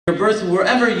your birth,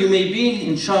 wherever you may be,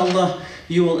 inshallah,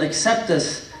 you will accept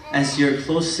us as your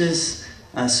closest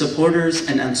supporters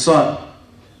and ansar.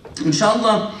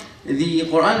 Inshallah, the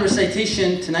Quran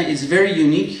recitation tonight is very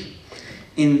unique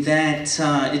in that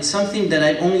it's something that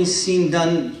I've only seen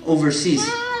done overseas.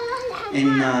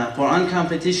 In Quran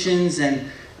competitions, and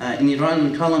in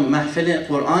Iran we call them mahfil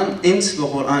Quran, ins wa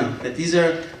Quran. That these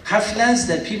are haflas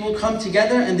that people come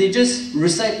together and they just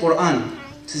recite Quran.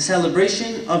 It's a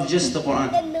celebration of just the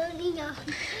Quran.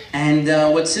 And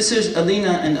what sisters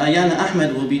Alina and Ayana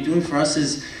Ahmed will be doing for us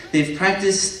is they've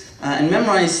practiced and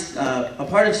memorized a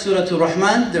part of Surah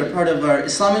Ar-Rahman. They're part of our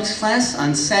Islamic class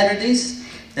on Saturdays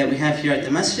that we have here at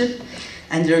the masjid.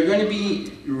 And they're going to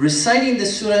be reciting the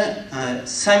surah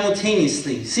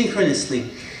simultaneously, synchronously.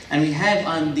 And we have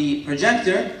on the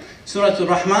projector Surah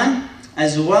Ar-Rahman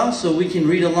as well, so we can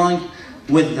read along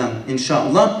with them,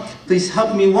 inshallah. Please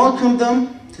help me welcome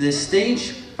them to the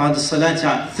stage. بعد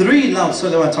الصلاة 3 loud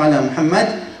salawat ala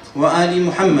Muhammad wa ali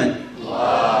Muhammad.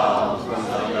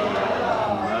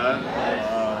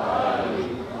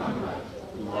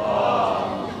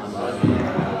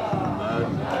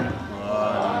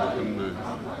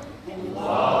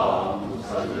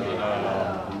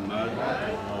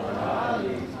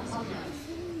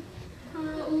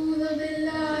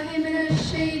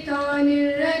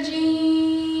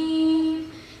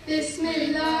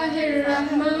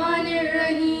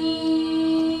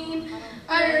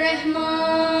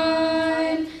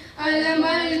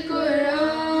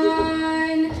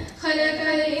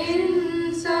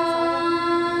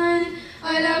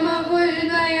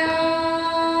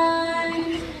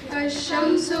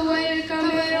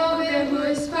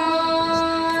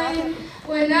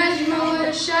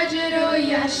 الشجر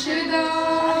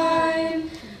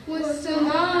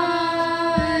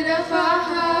والسماء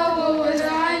رفعها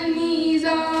ووضع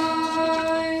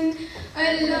الميزان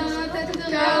ألا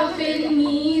تطغوا في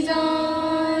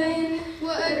الميزان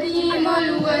وأقيموا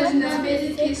الوزن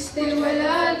بالقسط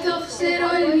ولا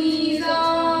تخسروا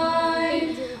الميزان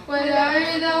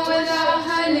والأرض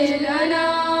وضعها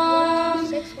للأنام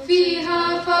فيها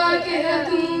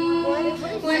فاكهة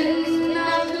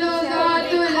والنخل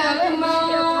ذات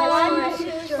الأكمام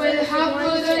والحب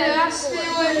ذو العصف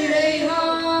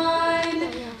والريحان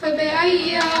فبأي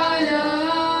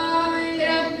آلاء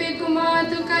ربكما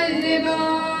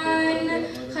تكذبان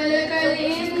خلق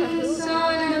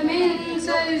الإنسان من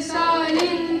صلصال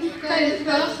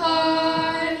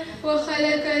كالفخار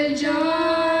وخلق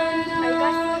الجان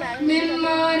من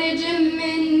مارج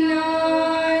من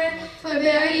نار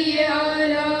فبأي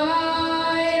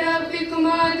آلاء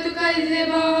ربكما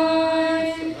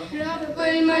تكذبان رب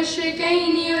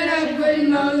المشرقين ورب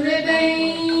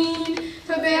المغربين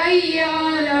فبأي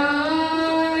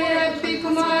آلاء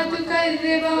ربكما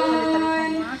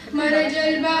تكذبان مرج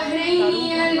البحرين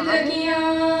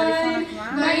يلتقيان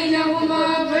بينهما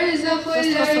برزخ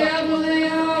لا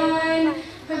يبغيان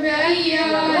فبأي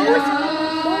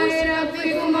آلاء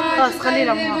ربكما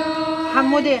تكذبان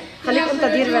حمودي خليك انت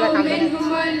دير بالك على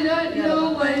منهما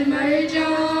اللؤلؤ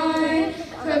والمرجان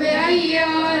فبأي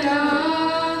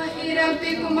آلاء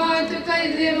ربكما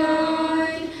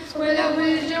تكذبان وله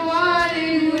الجوار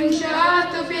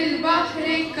المنشآت في البحر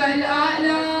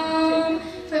كالأعلام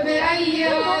فبأي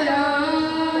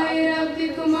آلاء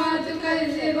ربكما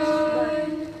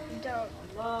تكذبان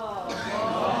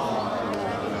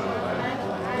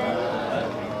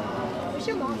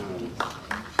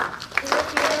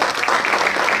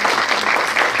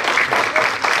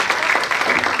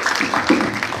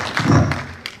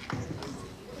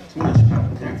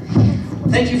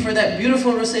Thank you for that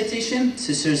beautiful recitation,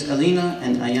 Sisters Alina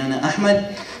and Ayana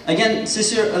Ahmed. Again,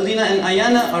 Sister Alina and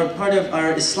Ayana are part of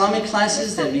our Islamic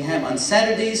classes that we have on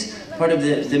Saturdays, part of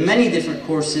the many different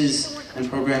courses and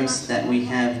programs that we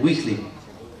have weekly.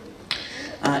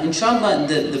 Inshallah,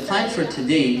 the plan for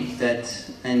today,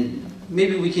 and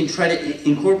maybe we can try to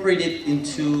incorporate it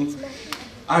into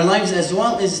our lives as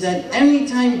well, is that any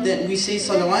time that we say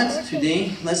salawat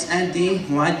today, let's add the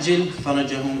mu'ajjil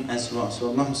farajahum as well.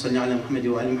 So Allahumma salli ala Muhammad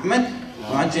wa ali Muhammad,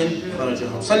 mu'ajjil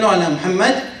farajahum. Sallu ala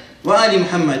Muhammad wa ali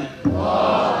Muhammad.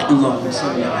 Allahumma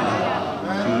salli ala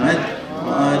Muhammad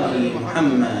wa ali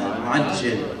Muhammad,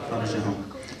 mu'ajjil farajahum.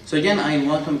 So again, I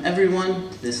welcome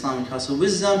everyone to the Islamic House of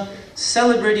Wisdom,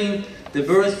 celebrating the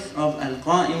birth of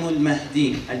Al-Qa'im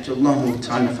al-Mahdi, Ajjallahu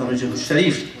ta'ala farajahu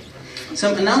sharif.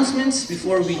 Some announcements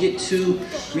before we get to,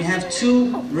 we have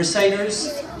 2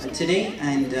 reciters today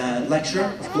and lecture,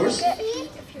 of course.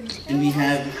 And we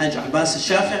have Hajj Abbas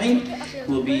al-Shafi'i,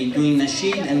 who will be doing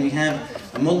nasheed, and we have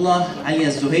Mullah Ali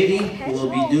al-Zuhairi, who will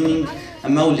be doing a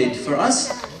mawlid for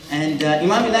us. And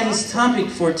Imam Ilahi's topic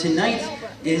for tonight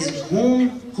is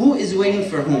who is waiting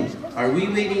for whom? Are we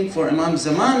waiting for Imam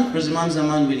Zaman, or is Imam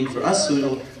Zaman waiting for us? So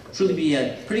it'll truly be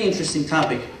a pretty interesting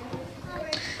topic.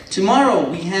 Tomorrow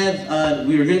we are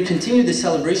going to continue the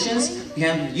celebrations. We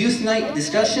have youth night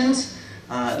discussions,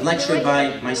 lecture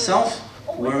by myself,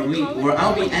 where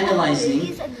I'll be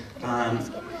analyzing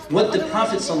what the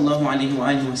Prophet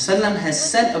ﷺ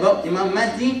has said about Imam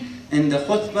Mahdi in the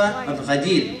khutbah of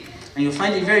Ghadir. And you'll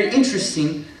find it very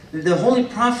interesting that the Holy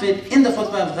Prophet in the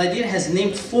khutbah of Ghadir has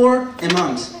named 4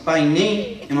 Imams by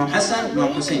name: Imam Hassan,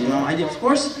 Imam Hussein, Imam Ali, of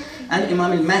course, and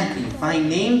Imam al-Mahdi by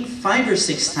name 5 or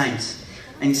 6 times.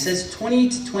 And he says 20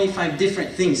 to 25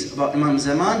 different things about Imam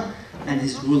Zaman and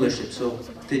his rulership. So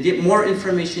to get more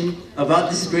information about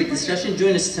this great discussion,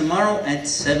 join us tomorrow at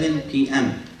 7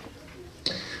 p.m.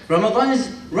 Ramadan is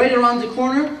right around the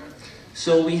corner,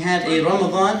 so we have a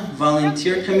Ramadan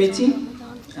volunteer committee.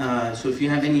 So if you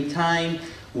have any time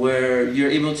where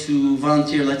you're able to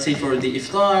volunteer, let's say for the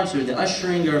iftars or the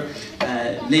ushering or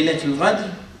Laylatul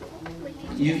Qadr,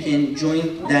 you can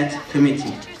join that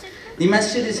committee. The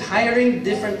masjid is hiring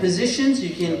different positions.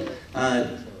 You can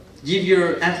give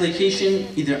your application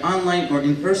either online or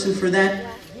in person for that.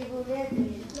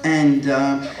 And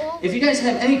if you guys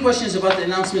have any questions about the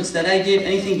announcements that I gave,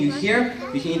 anything you hear,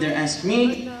 you can either ask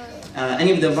me,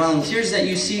 any of the volunteers that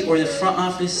you see, or the front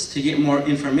office to get more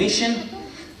information.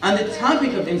 On the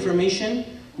topic of information,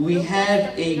 we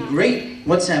have a great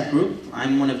WhatsApp group.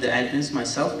 I'm one of the admins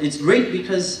myself. It's great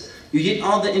because you get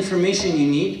all the information you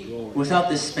need without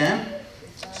the spam.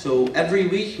 So every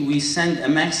week we send a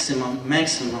maximum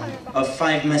of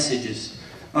 5 messages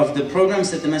of the programs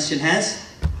that the masjid has.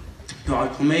 Dua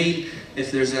al-Kumayd,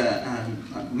 if there's a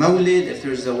Mawlid, if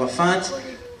there's a Wafat,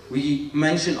 we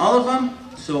mention all of them.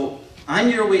 So on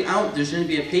your way out, there's going to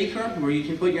be a paper where you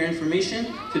can put your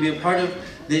information to be a part of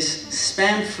this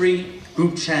spam-free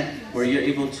group chat where you're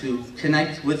able to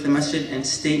connect with the masjid and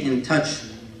stay in touch.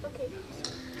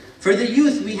 For the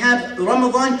youth, we have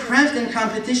Ramadan craft and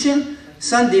competition,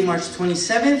 Sunday, March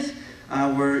 27th,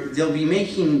 where they'll be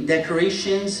making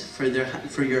decorations for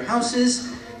your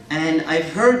houses. And I've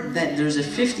heard that there's a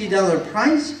 $50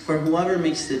 prize for whoever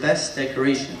makes the best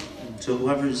decoration. So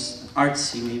whoever's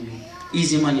artsy, maybe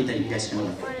easy money that you guys can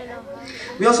win.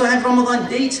 We also have Ramadan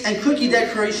dates and cookie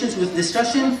decorations with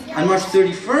discussion on March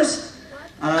 31st.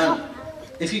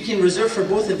 If you can reserve for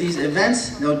both of these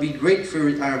events, that would be great for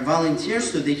our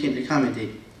volunteers so they can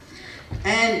accommodate.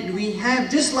 And we have,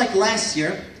 just like last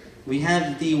year, we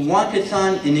have the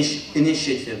Walkathon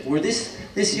initiative, where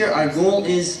this year our goal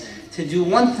is to do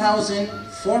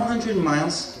 1,400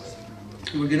 miles.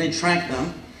 We're going to track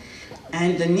them.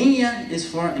 And the niyyah is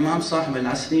for Imam Sahib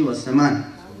al-Asri wa Zaman.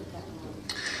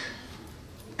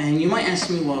 And you might ask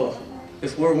me, well,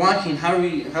 if we're walking, how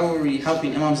are we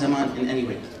helping Imam Zaman in any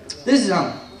way? This is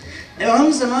how.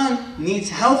 Imam Zaman needs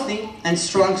healthy and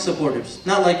strong supporters,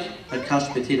 not like a couch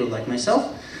potato like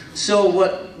myself. So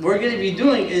what we're going to be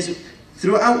doing is,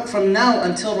 throughout from now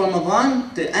until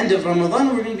Ramadan, the end of Ramadan,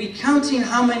 we're going to be counting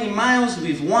how many miles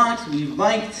we've walked, we've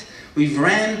biked, we've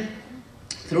ran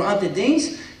throughout the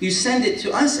days. You send it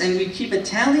to us and we keep a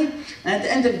tally. And at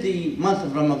the end of the month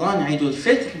of Ramadan, Eid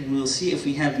al-Fitr, we'll see if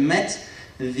we have met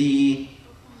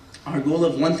our goal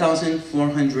of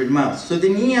 1,400 miles. So the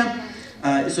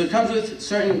niyyah, so it comes with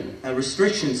certain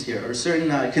restrictions here, or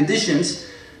certain conditions.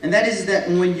 And that is that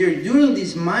when you're doing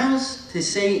these miles, to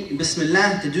say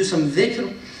Bismillah, to do some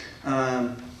dhikr,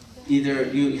 either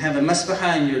you have a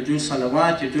masbaha and you're doing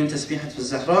salawat, you're doing tasbihat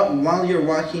al-Zahra while you're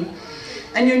walking.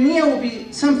 And your niyyah will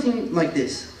be something like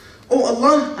this. Oh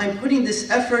Allah, I'm putting this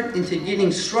effort into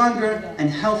getting stronger and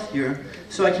healthier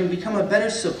so I can become a better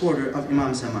supporter of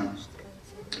Imam Zaman.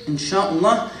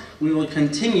 Inshallah, we will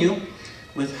continue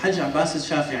with Hajj Abbas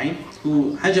al-Shafi'i,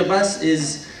 who Hajj Abbas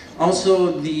is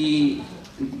also the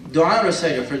dua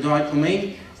reciter for Dua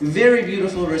al-Kumayd. Very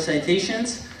beautiful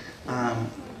recitations.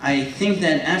 I think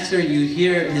that after you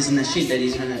hear his nasheed that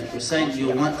he's going to recite,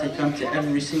 you'll want to come to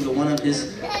every single one of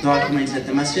his Dua al-Kumayds at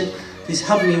the masjid. Please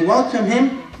help me welcome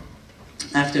him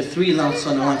after 3 loud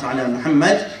salawat ala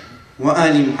Muhammad wa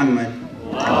ali Muhammad.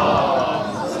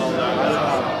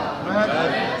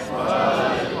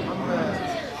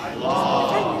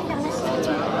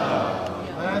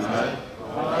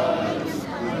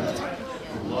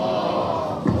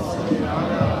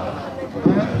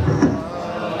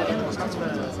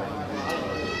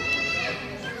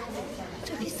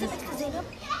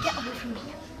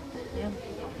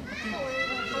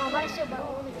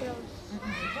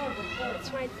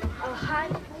 That's right. Hi.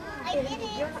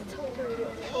 You're not told her.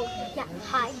 Yeah,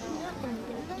 hi.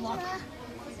 Walk.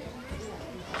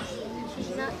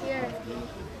 She's not here.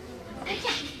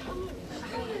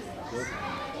 Why?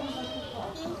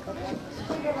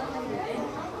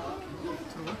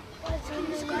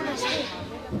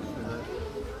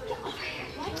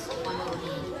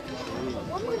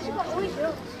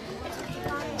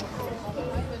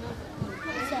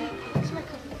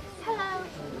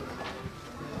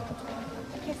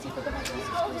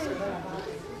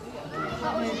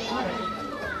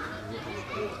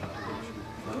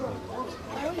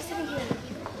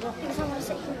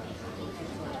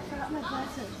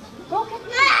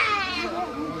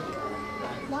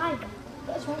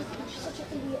 What is wrong with you? You're such an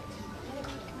idiot.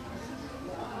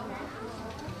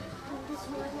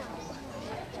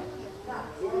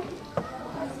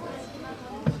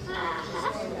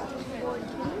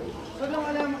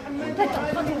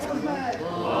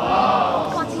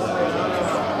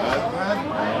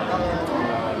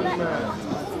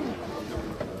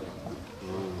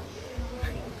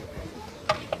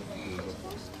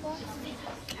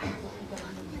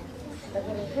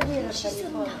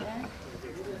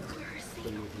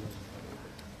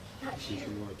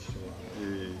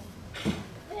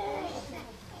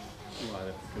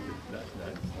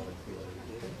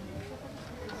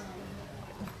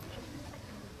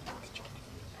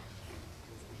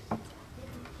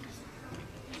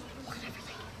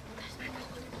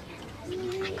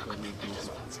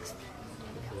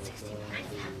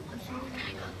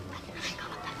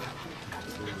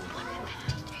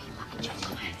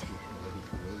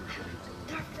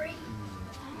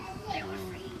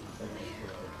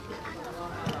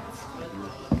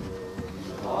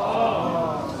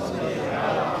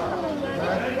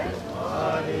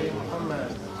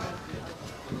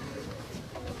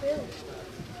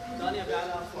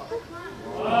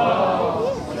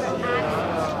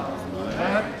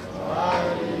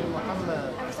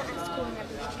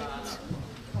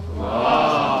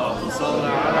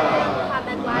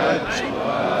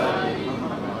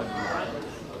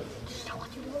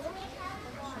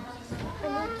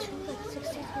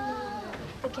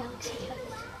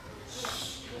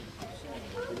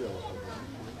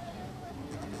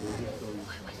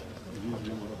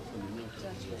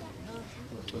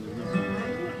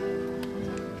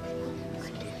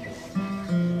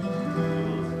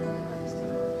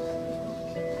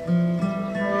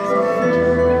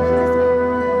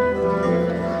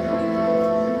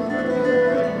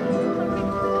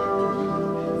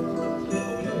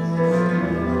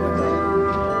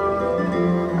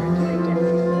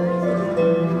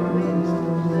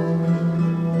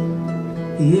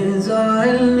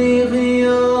 يزعلني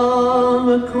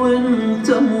غيابك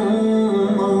وانت مو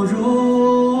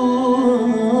موجود،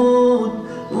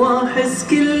 واحس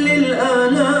كل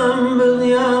الآلام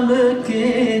بغيابك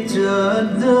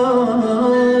يتجدد،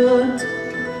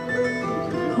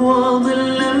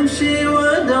 واضل امشي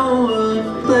وادور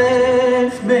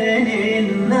طيف بين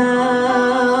الناس،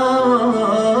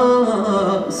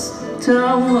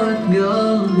 تعود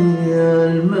قلبي يا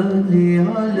المهدي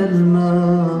على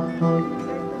المحك.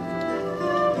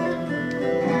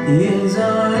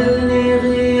 يزعلني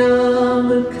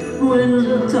غيابك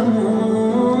وانت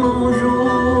مو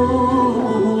موجود،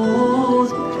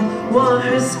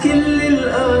 واحس كل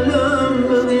الآلام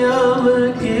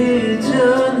بغيابك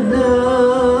يتجدد،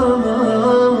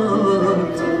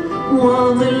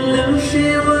 واظل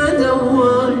امشي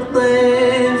وادور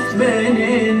طيف بين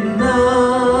الناس،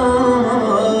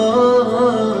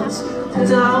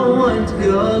 تعود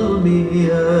قلبي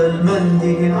يا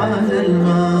المهدي على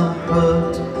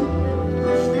المحك.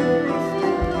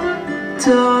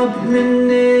 تعب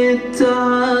مني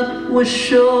التعب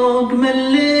والشوق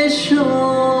ملي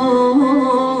الشوق،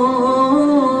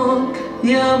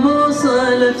 يا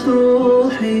بوصلة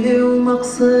روحي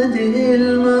ومقصدي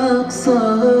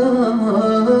المقصد،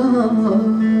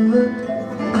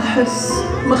 أحس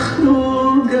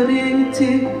مخلوق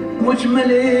قريتي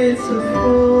مجمل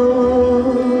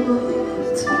صفات،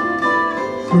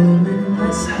 ومن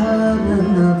أسحاب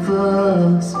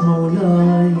النفس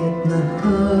مولاي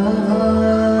يتنهد،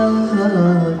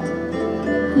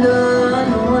 لا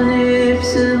نوني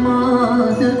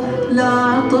بسماده لا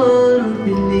عطر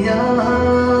بالياس،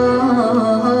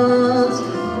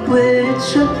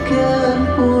 ويتشكل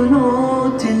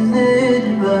قنوت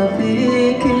الندبة في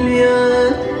كل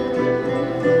يد.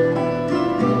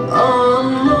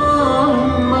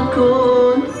 اللهم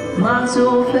كن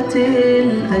معزوفة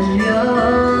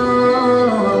الأجيال،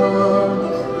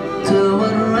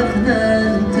 تورثنا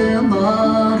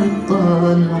انتظار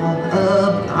الطلعة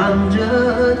أب عن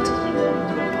جد،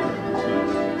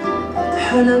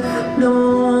 حلف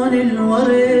لون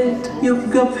الورد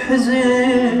يبقى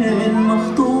بحزن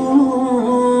مخطوف،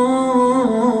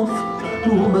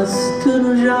 وبس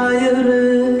ترجع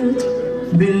يرد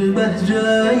بالبلد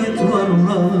وبهجة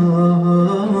يتورط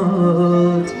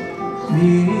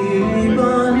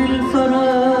بيبان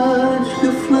الفرج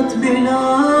قفلت بلا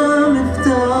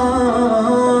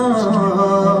مفتاح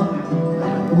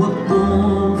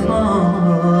والطوفان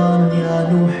يا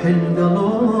نوح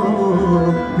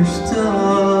القلب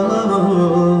مشتاق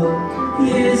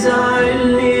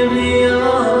يزعلني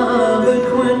غيابك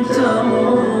وانت مو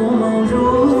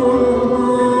موجود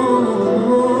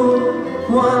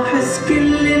واحس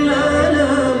كل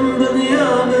الألم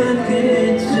بغيابك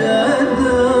يتجدد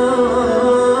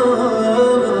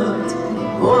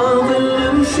واظل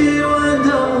امشي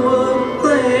وادور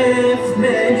طيف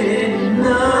بين الناس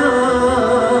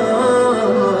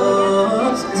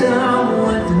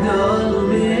تعود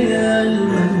قلبي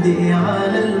المهدي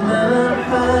على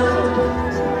المحل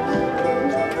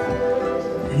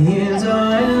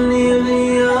يزعلني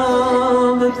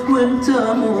غيابك وانت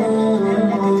مو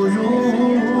موجود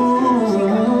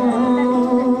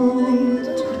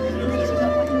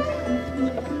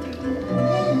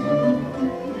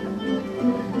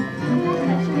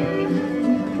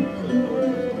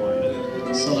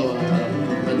صلوات على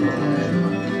محمد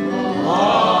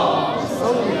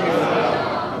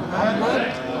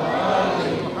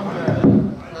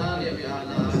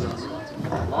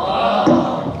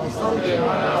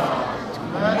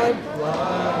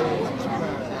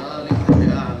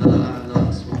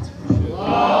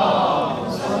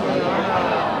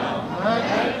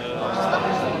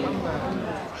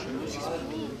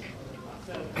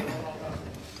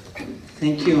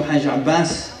Thank you, Hajj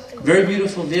Abbas. Very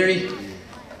beautiful, very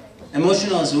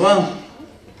emotional as well.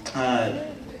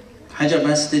 Hajj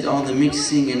Abbas did all the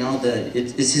mixing and all the,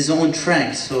 it's his own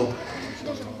track, so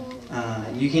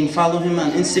you can follow him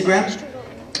on Instagram,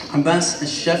 Abbas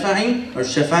al-Shafa'i, or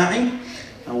Shafa'i,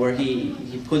 where he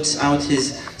puts out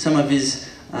some of his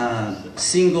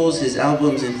singles, his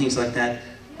albums and things like that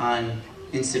on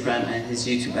Instagram and his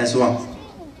YouTube as well.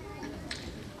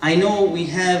 I know we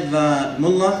have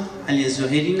Mullah Ali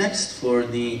Zuhairi next for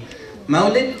the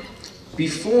Mawlid.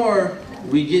 Before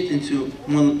we get into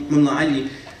Mullah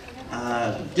Ali,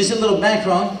 just a little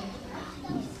background.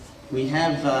 We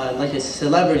have like a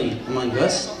celebrity among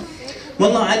us.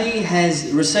 Mullah Ali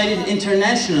has recited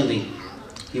internationally.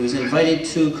 He was invited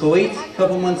to Kuwait a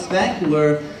couple months back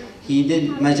where he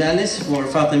did majalis for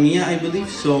Fatimiyya, I believe.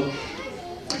 So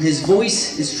his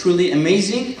voice is truly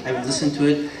amazing. I've listened to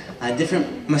it.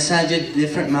 Different masajid,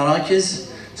 different marakis.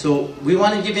 So we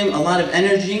want to give him a lot of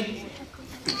energy,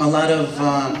 a lot of,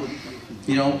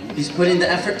 he's put in the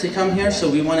effort to come here, so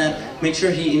we want to make sure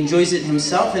he enjoys it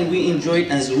himself and we enjoy it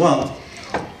as well.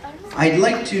 I'd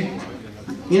like to,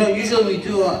 usually we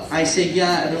do, I say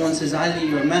yeah, everyone says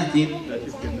Ali or Mahdi.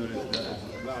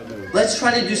 Let's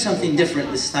try to do something different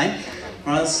this time.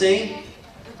 Or I'll say,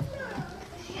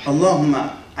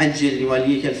 Allahumma ajil li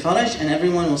waliyika al-faraj, and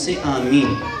everyone will say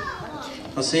Ameen.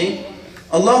 I'll say,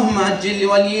 Allahumma ajil li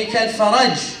waliyika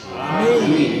al-faraj.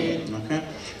 Ameen. Okay?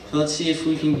 So let's see if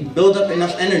we can build up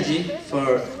enough energy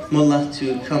for Mullah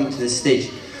to come to the stage.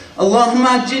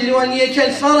 Allahumma ajil li waliyika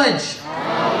al-faraj.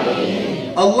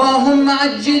 Allahumma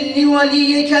ajil li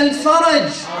waliyika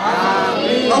al-faraj.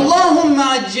 Allahumma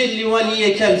ajil li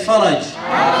waliyika al-faraj.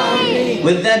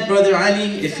 With that, Brother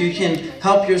Ali, if you can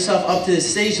help yourself up to the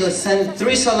stage, let's send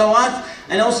 3 salawat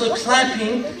and also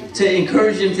clapping to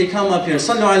encourage him to come up here.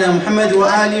 Sallu ala Muhammad wa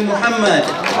ali Muhammad.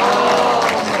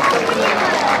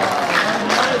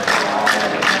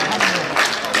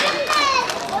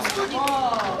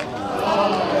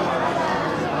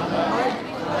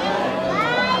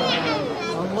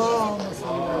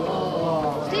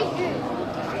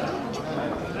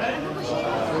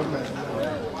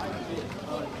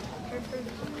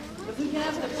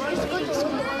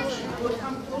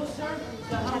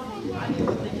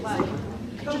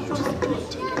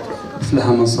 أفلح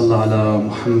من صلى على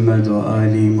محمد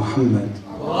وآل محمد.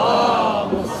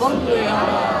 اللهم صل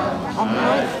على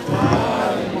محمد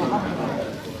وآل محمد.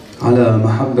 على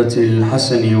محبة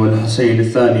الحسن والحسين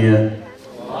الثانية.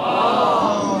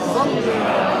 اللهم صل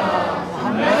على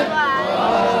محمد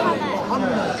وآل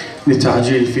محمد.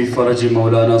 لتعجيل في فرج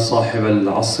مولانا صاحب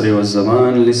العصر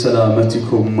والزمان،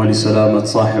 لسلامتكم ولسلامة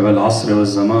صاحب العصر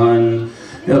والزمان.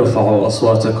 ارفعوا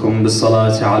أصواتكم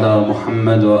بالصلاة على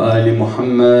محمد وآل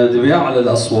محمد بأعلى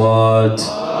الأصوات.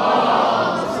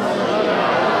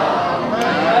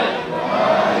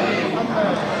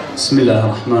 بسم الله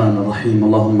الرحمن الرحيم.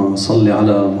 اللهم صل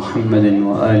على محمد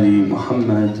وآل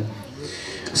محمد.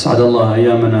 أسعد الله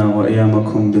أيامنا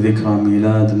وأيامكم بذكرى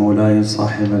ميلاد مولاي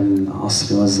صاحب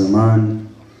العصر والزمان.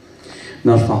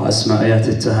 نرفع أسماء آيات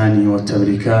التهاني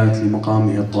والتبريكات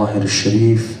لمقامه الطاهر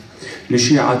الشريف،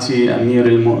 لشيعة أمير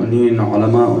المؤمنين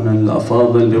علماؤنا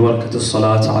الأفاضل ببركة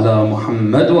الصلاة على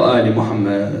محمد وآل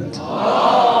محمد.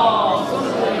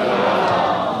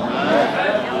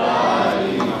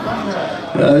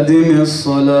 أدم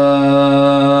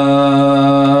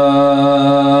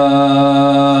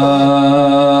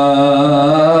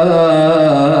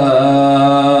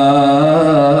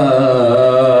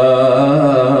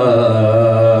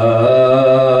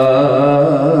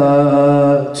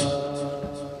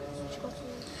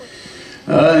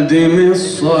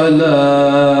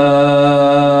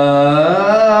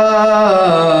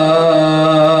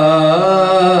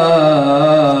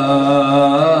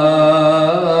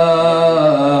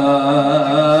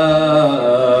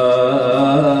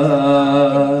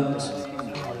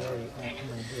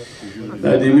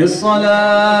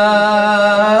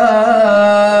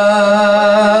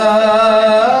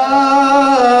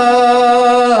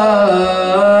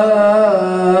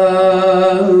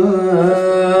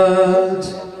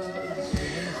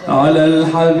على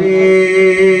الحبيب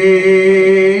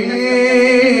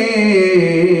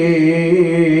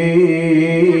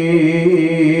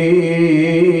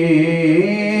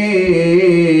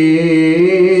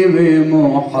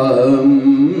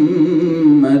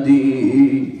محمد.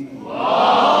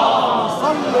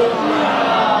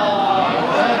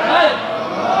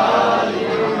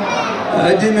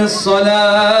 أدم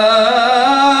الصلاة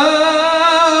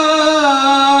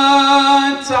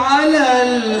على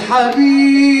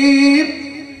الحبيب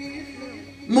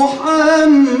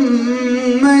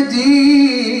محمد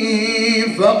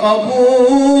فقبولها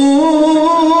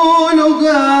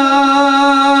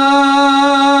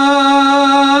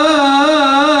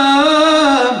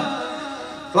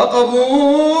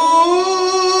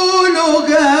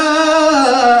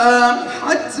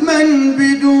حتما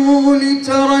بدون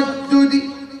تردد.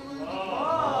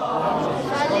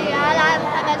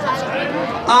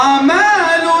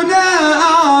 أعمالنا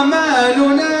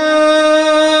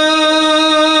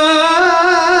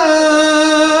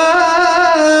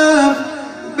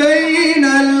بين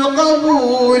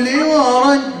القبول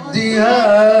وردها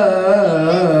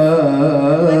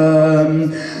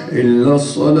إلا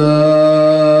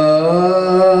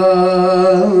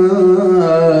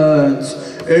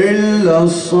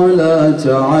الصلاة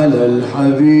على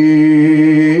الحبيب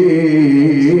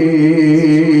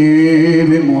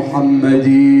محمد.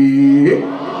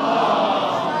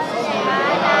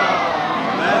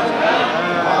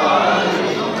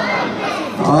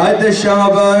 عاد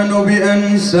شعبان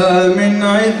بأنسام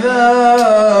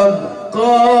عذاب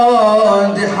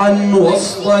قادحا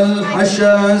وسط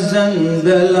الحشا زند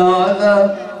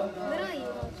العذاب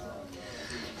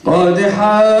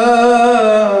قادحا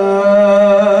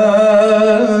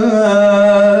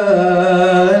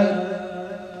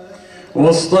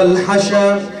وسط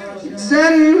الحشا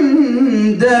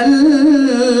زند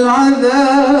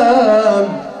العذاب.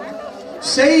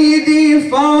 سيدي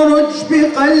فارج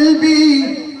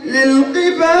بقلبي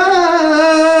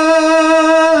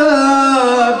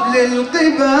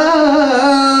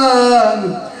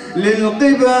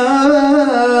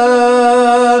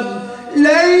للقباب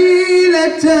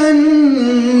ليلة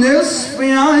النصف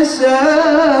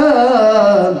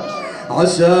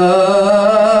عسى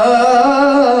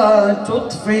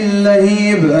تطفي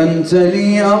اللهيب. أنت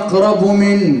لي أقرب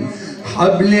من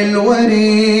حبل الوريد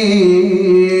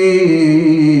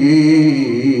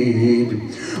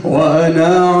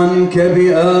وأنا عنك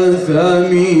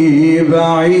بآثامي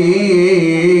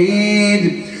بعيد.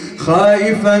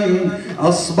 خائفا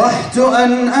أصبحت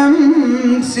أن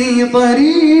أمسي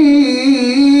طريد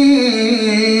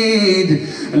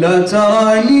لا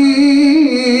تراني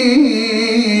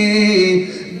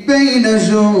بين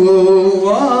زوار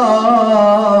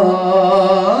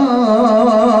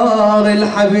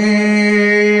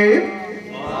الحبيب.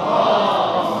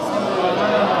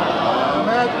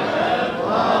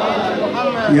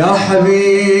 يا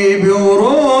حبيبي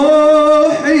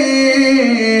وروحي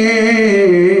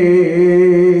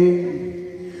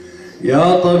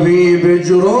يا طبيب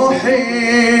جروحي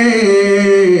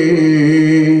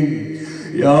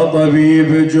يا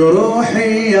طبيب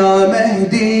جروحي يا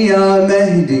مهدي يا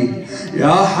مهدي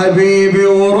يا حبيبي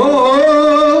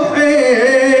وروحي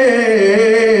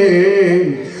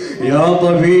يا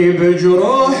طبيب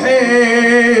جروحي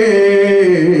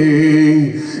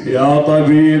يا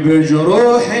طبيب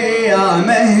جروحي يا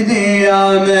مهدي يا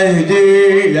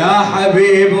مهدي يا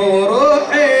حبيب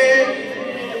وروحي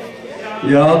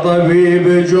يا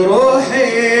طبيب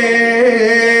جروحي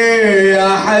يا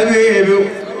حبيبي.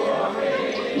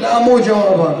 لا مو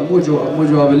جواب هذا، مو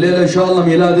جواب. الليلة إن شاء الله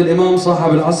ميلاد الإمام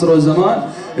صاحب العصر والزمان،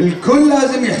 الكل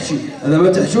لازم يحكي. إذا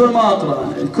ما تحجون ما أقرأ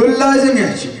أنا. الكل لازم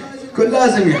يحكي، الكل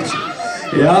لازم يحكي.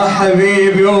 يا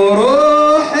حبيبي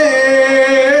وروحي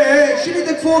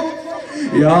شليدك فوق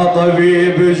يا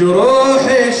طبيب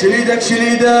جروحي شليدك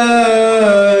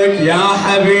شليدك يا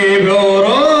حبيبي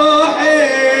وروحي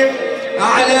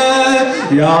أعلى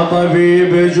يا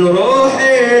طبيب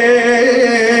جروحي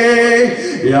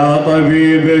يا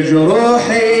طبيب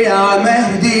جروحي يا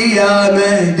مهدي يا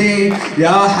مهدي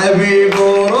يا حبيب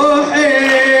وروحي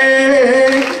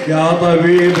يا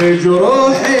طبيب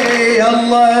جروحي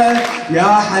يلا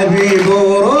يا حبيب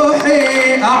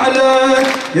وروحي أعلى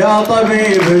يا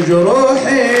طبيب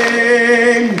جروحي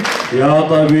يا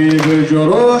طبيب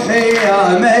جروحي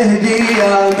يا مهدي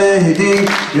يا مهدي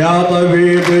يا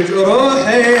طبيب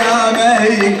جروحي يا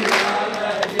مهدي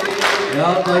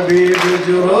يا طبيب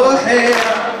جروحي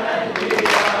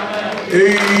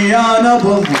يا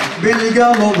نبض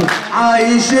بالقلب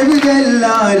عايش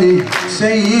بدلالي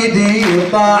سيدي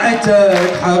طاعتك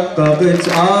حققت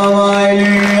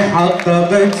آمالي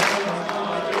حققت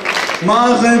ما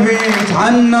غبيت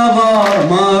عن نظر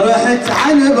ما رحت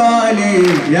عن بالي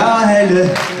يا هله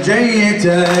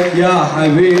جيتك يا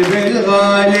حبيبي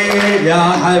الغالي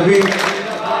يا حبيبي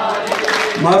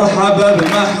مرحبا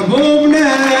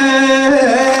بمحبوبنا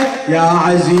يا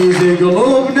عزيز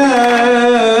قلوبنا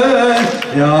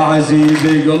يا عزيز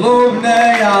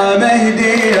قلوبنا يا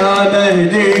مهدي يا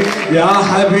مهدي يا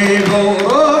حبيب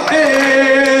وروحي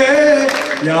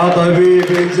يا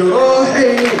طبيب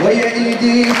جروحي ويا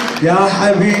ايدي يا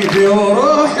حبيبي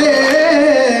وروحي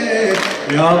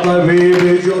يا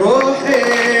طبيب جروحي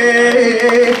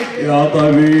يا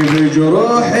طبيب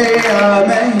جروحي يا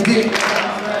مهدي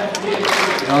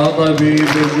يا طبيب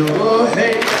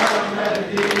جروحي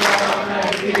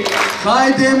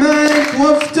خادمك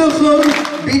وافتخر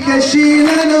بك اشيل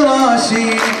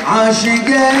راسي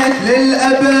عاشقك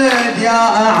للابد يا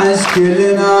اعز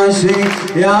كل ناسي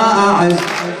يا اعز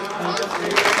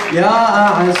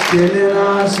كل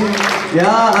ناسي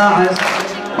يا اعز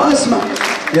ما اسمع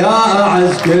يا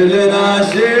اعز كل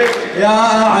ناسي يا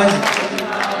اعز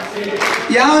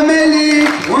يا ملك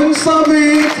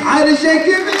وانصبت عرشك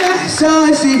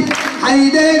باحساسي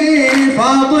حيدري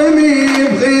فاطمي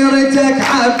بغيرتك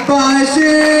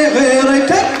عباسي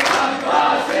غيرتك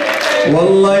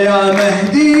والله يا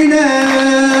مهدينا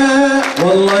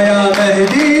والله يا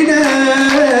مهدينا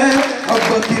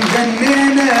حبك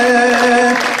الجنينا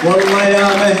والله يا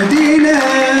مهدينا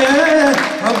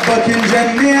حبك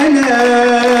الجنينا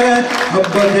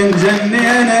حبك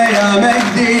الجنينا يا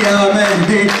مهدي يا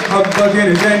مهدي حبك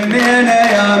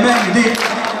الجنينا يا مهدي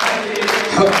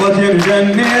حبك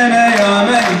الجنينا يا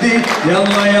مهدي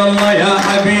يلا يلا يا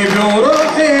حبيبي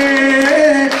وروحي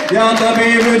يا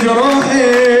طبيب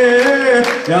جروحي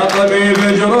يا طبيب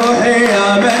جروحي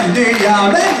يا مهدي يا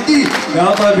مهدي يا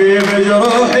طبيب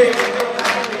جروحي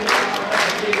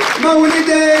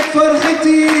مولدك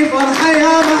فرحتي فرحة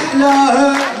يا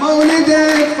محلاها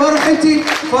مولدك فرحتي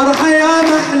فرحة يا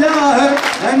محلاها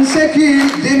انسك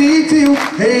دنيتي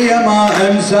وهي ما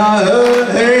انساها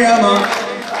هي ما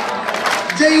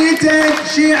جيتك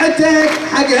شيعتك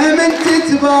حقها من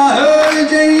تتباهى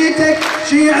جيتك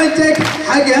شيعتك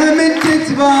حقها من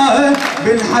تتباهى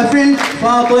بالحفل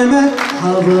فاطمة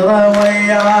حاضرة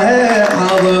وياها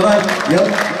حاضرة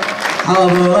يلا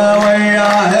حاضرة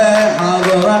وياها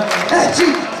حاضرة احكي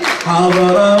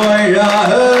حاضرة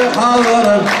وياها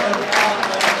حاضرة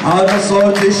هذا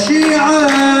صوت الشيعة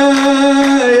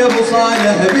يا ابو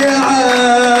صالح بيعة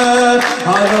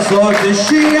هذا صوت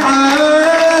الشيعة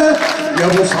يا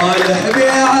ابو صالح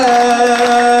بيعة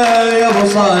يا ابو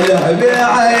صالح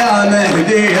بيعة يا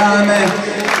مهدي يا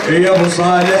مهدي يا ابو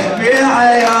صالح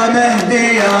بيعة يا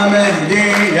مهدي يا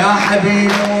مهدي يا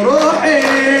حبيبي وروحي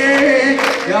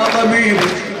يا طبيب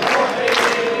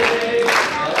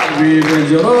حبيب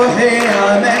جروحي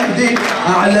يا مهدي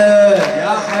اعلى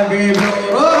يا حبيب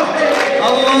روحي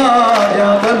الله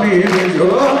يا طبيب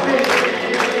جروحي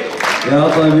يا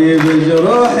طبيب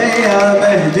جروحي يا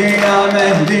مهدي يا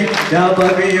مهدي يا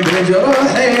طبيب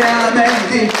جروحي يا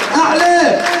مهدي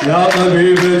اعلى يا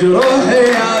طبيب جروحي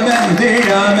يا مهدي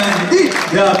يا مهدي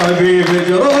يا طبيب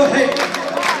جروحي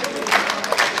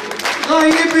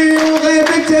غايبي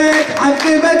وغيبتك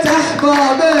عذبت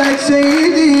احبابك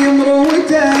سيدي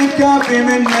مروتك كافي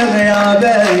من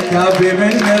غيابك كافي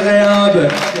من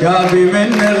غيابك كافي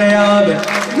من غيابك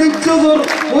ننتظر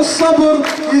والصبر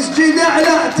يسجد على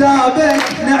اعتابك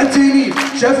نعتني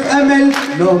شف امل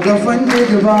نوقف عند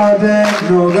بابك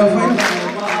نوقف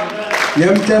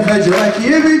يمتى فجرك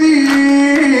يبدي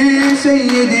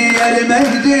سيدي يا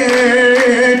المهدي،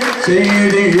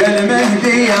 سيدي يا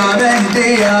المهدي يا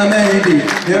مهدي يا مهدي،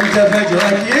 يمتى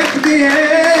فجرك يبدي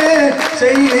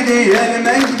سيدي يا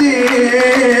المهدي،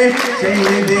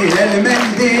 سيدي يا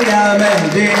المهدي يا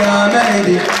مهدي يا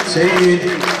مهدي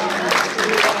سيدي.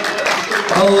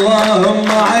 اللهم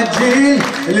عجل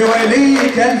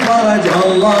لوليك الفرج،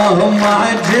 اللهم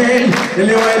عجل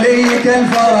لوليك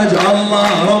الفرج،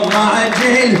 اللهم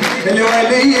عجل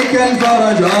لوليك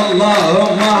الفرج،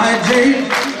 اللهم عجل،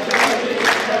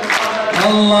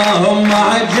 اللهم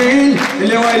عجل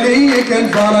لوليك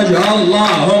الفرج،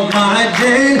 اللهم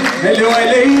عجل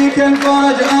لوليك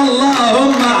الفرج،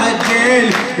 اللهم عجل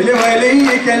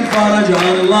لوليك الفرج،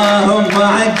 اللهم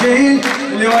عجل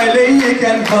لوليك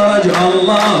الفرج،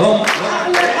 اللهم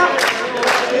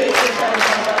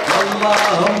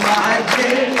اللهم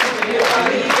عجل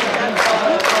لوليك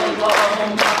الفرج،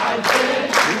 اللهم عجل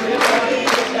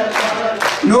لوليك الفرج.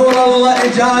 نور الله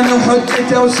اجانا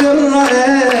وحجته وسره،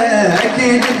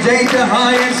 اكيد بجيته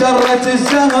هاي سره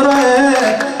الزهره،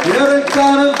 يرد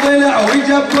ثار الضلع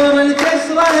ويجبر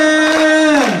الكسره،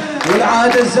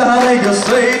 والعاده الزهره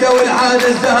قصيده، والعاده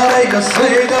الزهره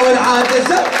قصيده، والعاده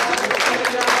الزهره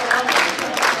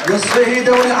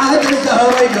قصيده، والعاده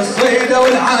الزهره قصيده،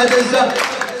 والعاده الزهره،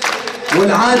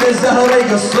 والعاده الزهره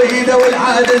قصيده،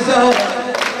 والعاده الزهره.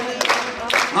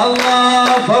 الله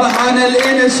فرحان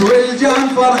الانس والجان،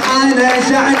 فرحانه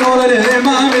شعنور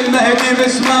الامام المهدي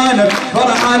بسمانه،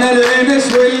 فرحان الانس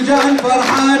والجان،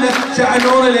 فرحانه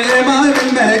شعنور الامام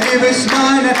المهدي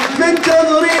بسمانه،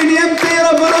 منتظرين يمتي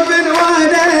ربرب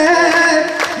انوانه،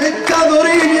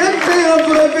 منتظرين يمتي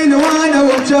ربرب انوانه،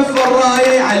 وبجف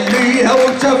الرايه يعليها،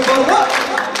 وبجف الرايه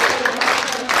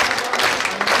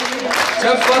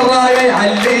جف الرايه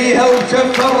يعليها،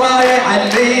 وبجف الرايه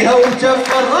يعليها، وبجف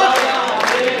الرايه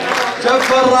جف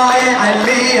الرايه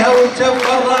يعليها، وبجف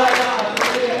الرايه.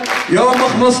 يوم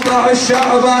 15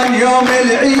 شعبان يوم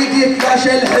العيد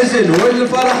يتلاشى الحزن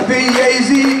والفرح بيه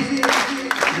يزيد،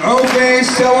 نعوفي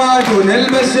السواد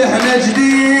ونلبس احنا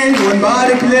جديد،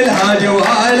 ونبارك للهادي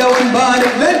وآله،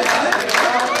 ونبارك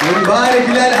ونبارك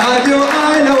للهادي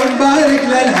وآله، ونبارك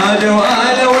للهادي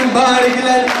وآله، ونبارك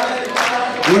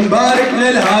ونبارك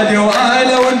للهادي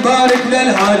وآله، ونبارك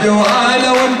للهادي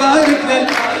وآله، ونبارك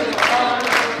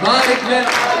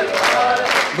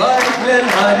بارك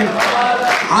للهادي.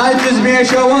 عاجز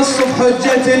بيش اوصف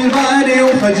حجة الباري،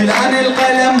 وخجل عن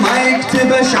القلم ما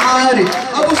يكتب اشعاري،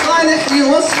 ابو صالح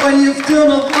يوصفه يفتر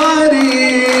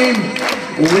الضاري،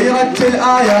 ويرتل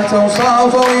آيات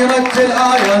اوصافه، ويرتل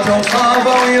آيات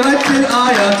اوصافه، ويرتل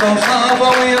آيات اوصافه،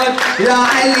 ويرتل يا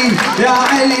علي يا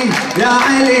علي يا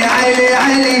علي علي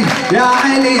علي يا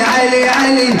علي علي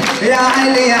علي يا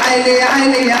علي علي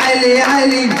علي علي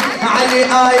علي علي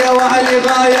آية وعلي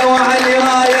غاية وعلي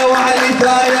راية وعلي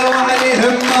ثاية وعلي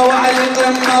همة وعلي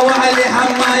قمة وعلي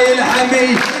حماي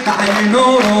الحمي، علي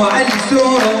نور وعلي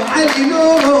سور وعلي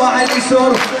نور وعلي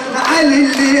سور، علي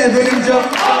اللي يذل مجر،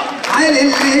 علي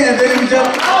اللي يذل مجر،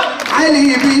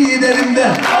 علي بيد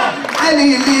المده،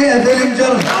 علي اللي يذل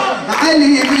مجر،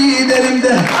 علي بيد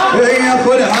المده، يا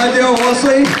اخو الهادي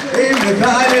ووصي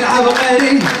مثال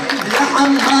العبقري، يا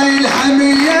حماي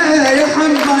الحمية يا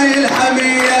حماي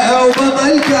الحمية،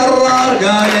 وبطل كرار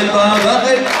قال البابا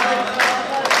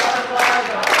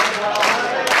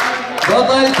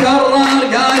بطل كرار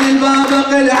قال البابا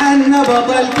قل عنا،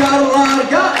 بطل كرار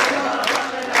قال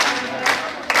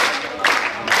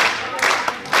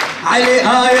علي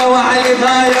آية وعلي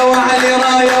غاية وعلي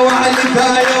راية وعلي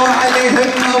ثاية وعلي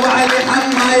همة وعلي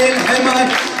حماي الحماي،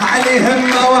 علي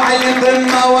همة وعلي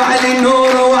قمة وعلي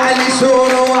نور وعلي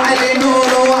سور وعلي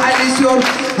نور وعلي سور،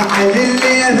 علي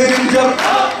اللي يهل مجر،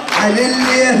 علي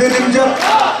اللي يهل مجر،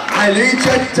 علي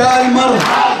شتى المر،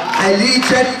 علي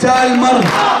شتى المر،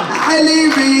 علي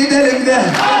بيد المده،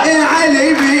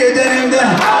 علي بيد المده،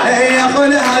 يا اخو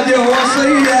الهادي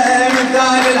وصيه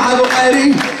مثال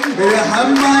العبقري، يا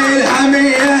حماي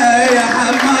الحمية يا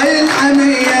حماي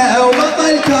الحمية،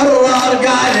 وبطل كرار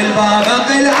قال البابا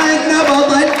قل عنا،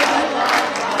 بطل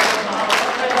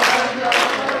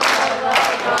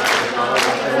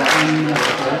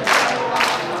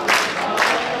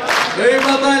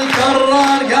بطل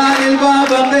كرار قال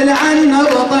البابا قل عنا،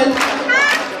 بطل.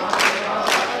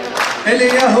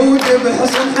 اليهود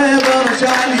بحصن خيبر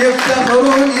كان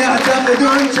يفتخرون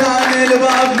يعتقدون كان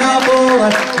الباب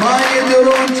ناطوره، ما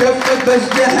يدرون شفت بس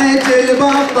جحيت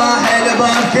الباب طاح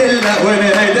الباب كله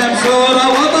وانهدم سوره،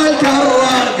 بطل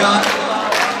كرار قال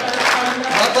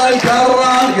بطل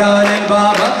كرار قال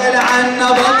الباب قل عنا،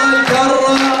 بطل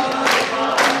كرار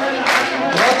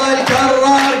بطل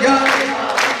كرار قال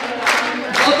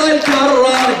بطل كرار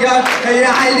يا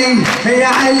علي يا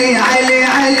علي علي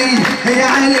علي يا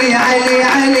علي علي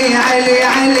علي علي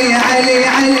علي علي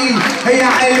علي يا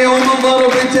علي ومن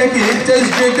ضربتك يهتز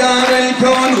جدار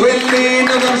الكون واللي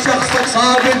نظر شخصك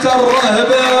صابت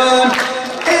الرهبان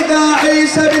إذا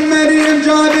عيسى بن مريم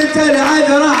جابت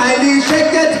العذراء علي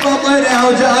شقت بطنها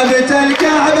وجابت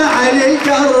الكعبة علي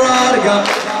الكرار قال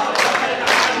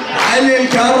علي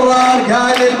الكرار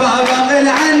قال البابا قل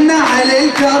عنا علي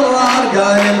الكرار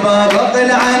قال البابا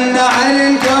قل عنا علي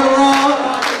الكرار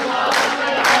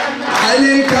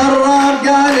علي الكرار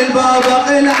قال البابا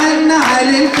قل عنا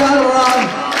علي الكرار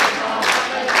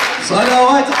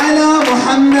صلوات على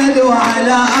محمد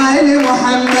وعلى آل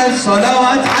محمد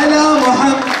صلوات على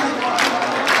محمد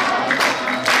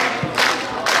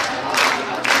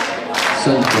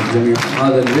أسألكم جميعا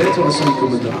هذا البيت وأسألكم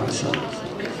الدعاء إن شاء الله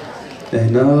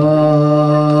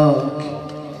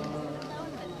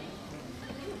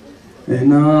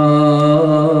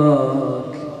هناك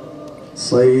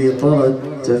سيطرة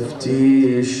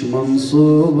تفتيش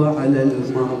منصوبة على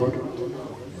المعبر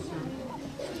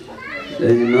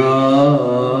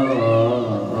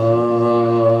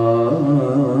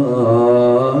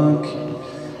هناك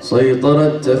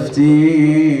سيطرة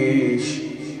تفتيش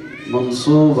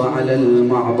منصوبة على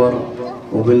المعبر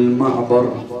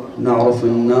وبالمعبر نعرف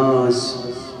الناس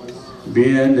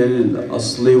بين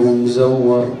الأصلي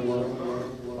ومزور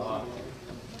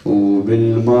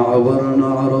وبالمعبر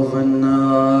نعرف الناس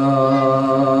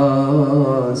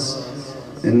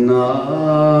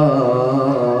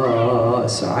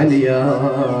علي يا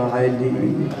علي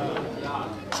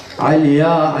علي يا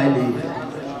علي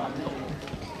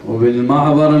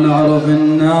وبالمعبر نعرف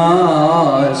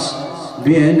الناس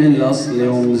بين الأصل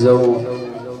ومزور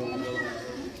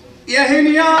يا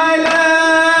هنيالا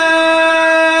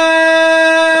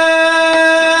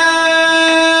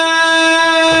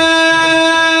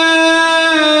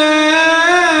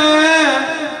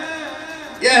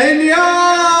يا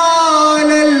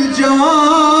هنيالا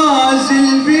الجواز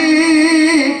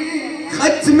البي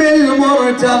ختم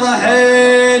المرتضى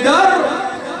حيدر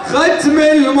ختم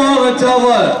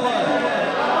المرتضى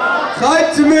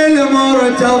ختم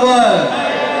المرتضى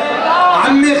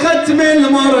عمي ختم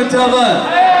المرتضى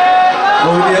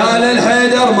ونيال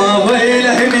الحيدر ما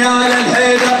ضيله نيال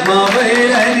الحيدر ما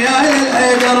ضيله نيال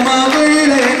الحيدر ما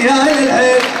ضيله نيال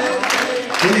الحيدر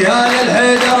نيال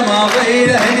الحيدر ما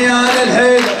ضيله نيال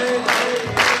الحيدر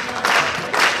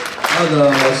هذا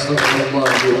واستغفر الله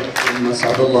ثم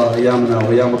اسعد الله ايامنا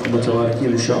وايامكم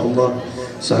متباركين ان شاء الله.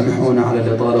 سامحونا على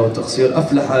الاطاله والتقصير.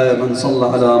 افلح من صلى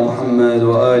على محمد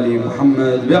وال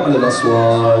محمد باعلى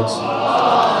الاصوات.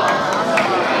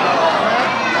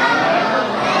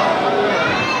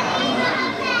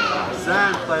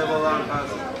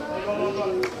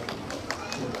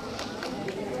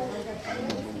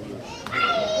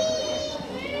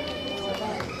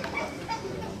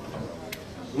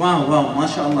 Wow, wow,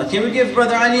 mashallah. Can we give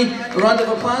Brother Ali a round of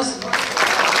applause?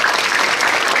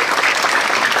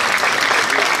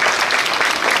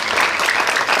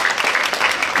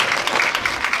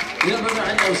 You know, Brother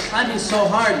Ali, I was clapping so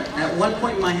hard. At one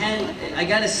point, my hand, I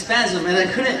got a spasm and I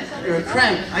couldn't, or a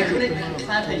cramp. I couldn't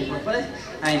clap anymore. But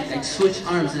I switched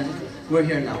arms and we're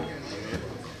here now.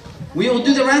 We will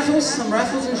do the raffles, some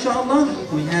raffles, inshallah.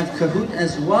 We have Kahoot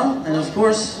as well. And of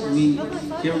course,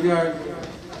 here we are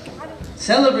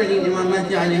celebrating Imam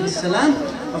Mahdi alayhi salam.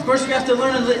 Of course, we have to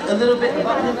learn a little bit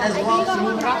about him as well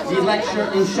through the lecture,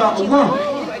 inshallah.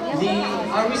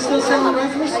 Are we still selling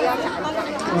raffles?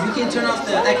 If we can turn off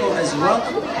the echo as well.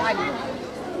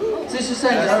 Sister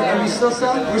said, are we still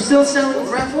selling? We're still selling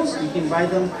raffles. You can buy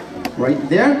them right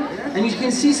there. And you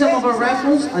can see some of our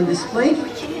raffles on display.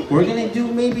 We're going to do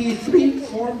maybe 3,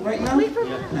 4 right now.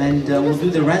 And we'll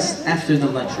do the rest after the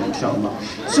lecture, inshallah.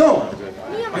 So,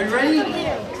 are you ready?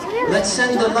 Let's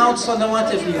send the loud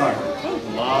salawat if we are.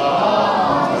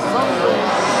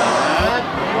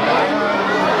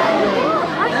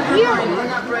 Never mind, we're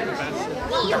not ready.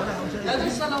 Other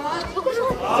salawat?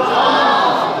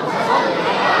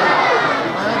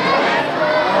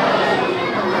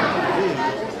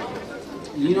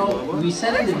 You know, we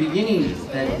said in the beginning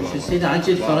that we should say the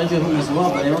Ajil Farajahum as well,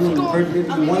 but I only heard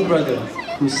maybe one brother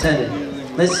who said it.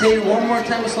 Let's say it one more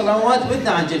time, salawat with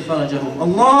the Ajil Farajahum.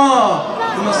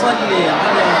 Allahumma salli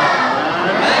ala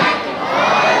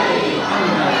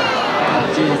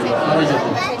Ajil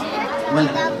Farajahum.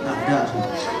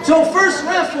 So first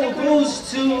raffle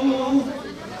goes to,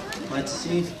 let's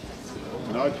see.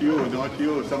 Not you,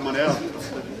 someone else.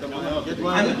 Someone else.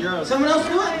 Someone else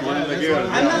do it?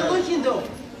 I'm not looking though.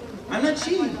 I'm not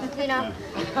cheating.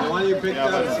 Why don't you pick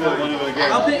that?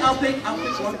 I'll pick one.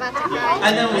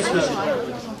 And then we'll switch.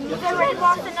 If I already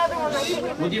lost another one, I take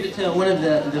it. We'll give it to one of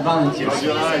the volunteers. Close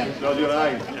your eyes. Close your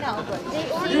eyes.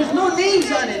 There's no names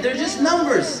on it. They're just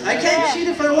numbers. I can't cheat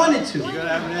if I wanted to.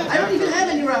 I don't even have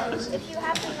any raffles. If you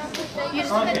have the numbers, then You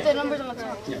just hit the numbers on the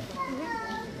top. Yeah.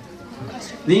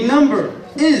 The number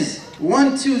is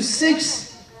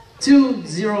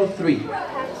 126203.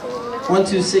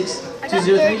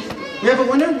 126203. We have a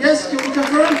winner? Yes, can we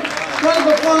confirm? Round of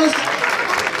applause.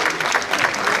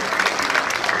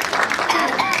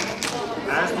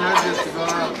 Ask Nurses to go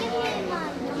out.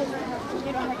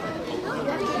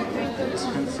 It's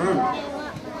confirmed.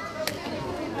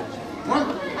 What?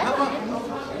 How about?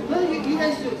 No, you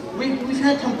guys do. We've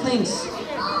had complaints.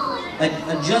 Like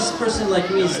a just person like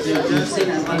me is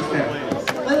saying I'm unfair.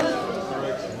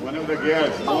 One of the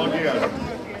girls, all girls.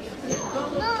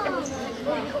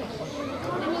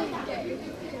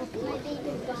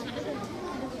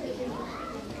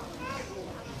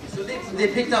 So they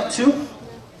picked up two.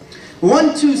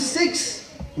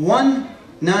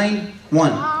 126191.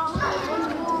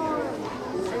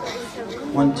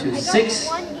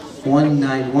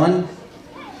 126191.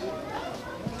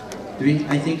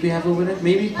 I think we have a winner,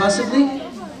 maybe, possibly?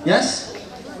 Yes?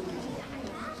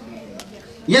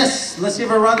 Yes, let's give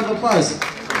her a round of applause.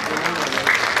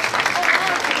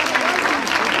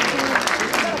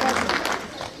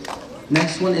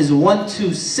 Next one is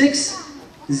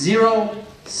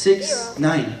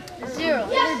 126069. Zero.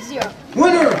 It's zero.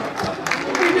 Winner!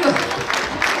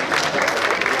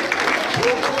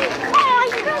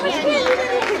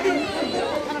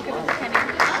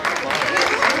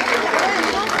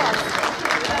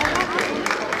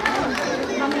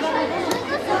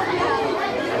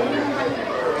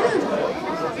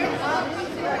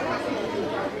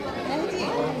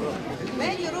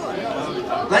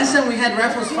 Last time we had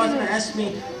raffles, Fatima asked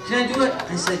me, can I do it?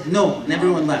 I said no, and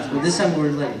everyone laughed. But this time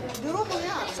we're late.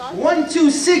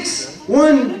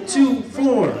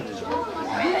 126124.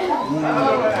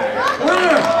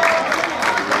 Winner!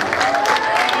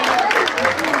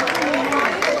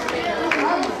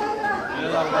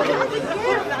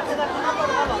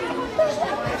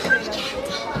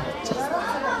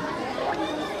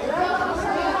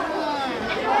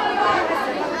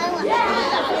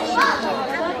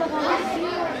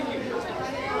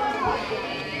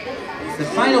 The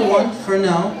final one for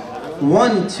now.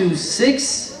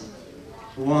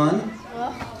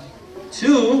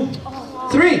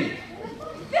 126123.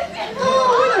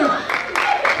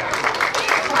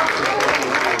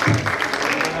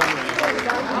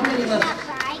 How many left?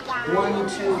 1,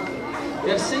 2. You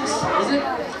have 6, is it?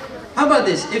 How about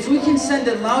this? If we can send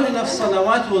a loud enough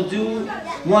salawat, we'll do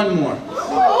one more.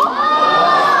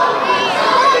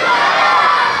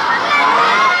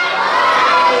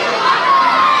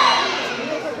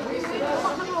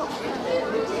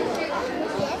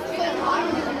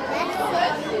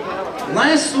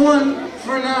 Last one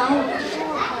for now.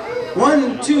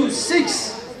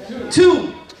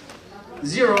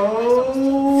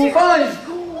 126205.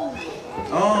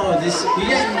 Oh, this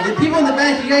the people in the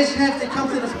back, you guys have to come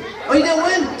to the. Oh, you didn't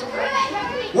win?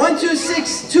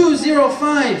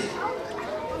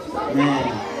 126205. Man.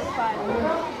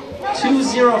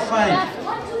 205.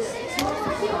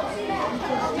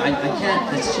 I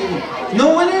can't, that's cheating.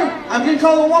 No winner? I'm gonna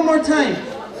call it one more time.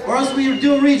 Or else we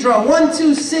do a redraw.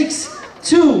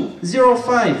 126205.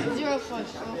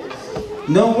 05.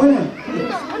 No winner.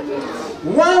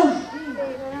 Wow.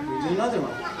 We do another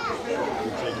one.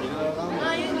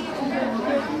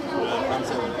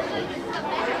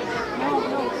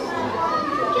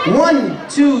 One,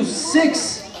 2,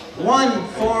 6, 1,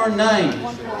 4, 9.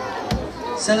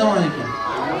 Assalamu alaikum.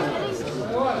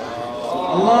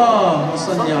 Allahumma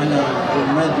salli ala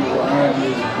Muhammad wa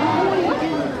ali.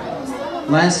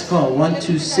 Last call. 1,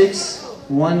 2, 6,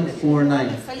 1, 4,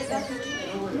 9.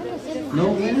 No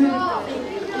winner?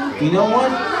 You know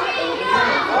what?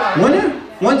 Winner?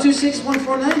 1, 2, 6, 1,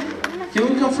 4, 9? Can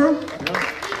we confirm?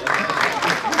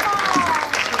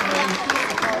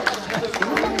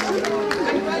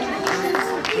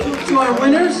 To our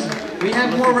winners, we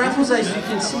have more raffles, as you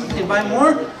can see, you can buy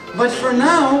more. But for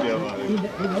now,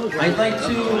 I'd like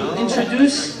to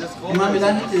introduce Imam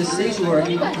Mahdi to the stage where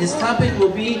his topic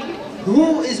will be,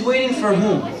 who is waiting for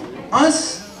whom?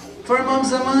 Us for Imam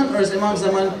Zaman, or is Imam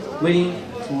Zaman waiting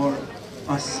for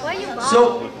us?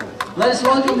 So, let us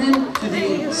welcome him to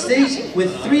the stage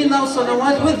with 3 loud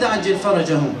salawat with the Ajil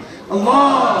Farajahum.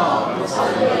 Allahumma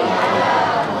salli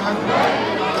ala Muhammad.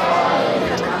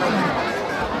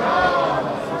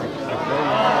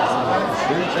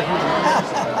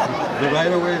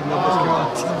 Right away,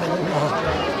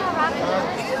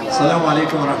 Assalamu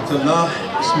alaikum wa rahmatullah.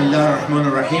 Bismillah ar-Rahman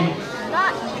ar-Rahim.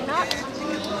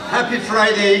 Happy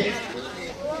Friday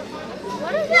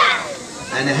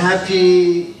and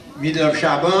happy middle of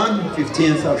Sha'ban,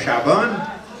 15th of Sha'ban,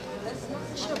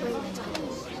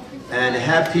 and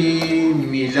happy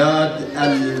Milad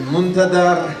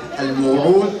al-Muntadar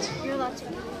al-Mu'ud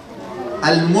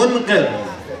al-Munqir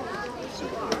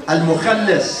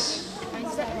al-Mukhallis,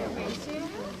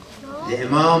 the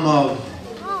Imam of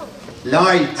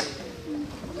Light,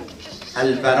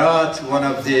 Al-Barat, one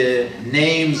of the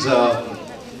names of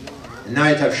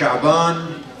night of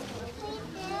Sha'ban,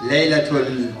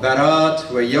 Laylatul Barat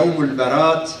wa Yawmul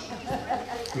Barat,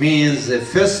 means a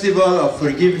festival of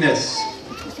forgiveness,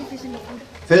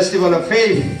 festival of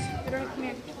faith,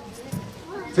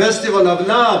 festival of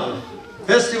love,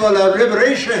 festival of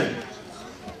liberation,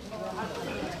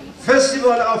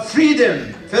 festival of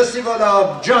freedom, festival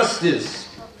of justice,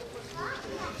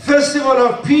 festival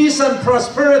of peace and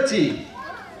prosperity,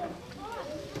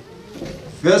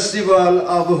 festival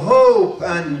of hope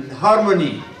and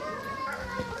harmony.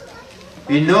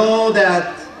 We know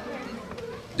that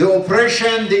the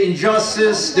oppression, the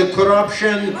injustice, the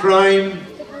corruption, crime,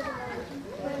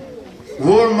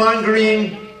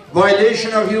 warmongering,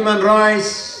 violation of human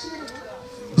rights,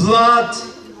 blood,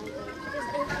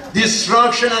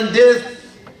 destruction and death,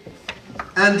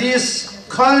 and this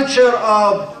culture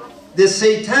of the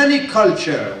satanic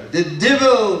culture, the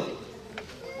devil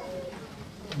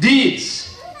deeds,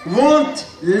 won't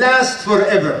last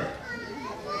forever.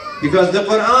 Because the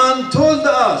Quran told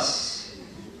us,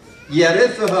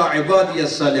 يَرِثُهَا عِبَادِيَ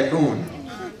الصَّالِحُونَ.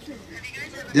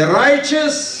 The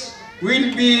righteous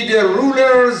will be the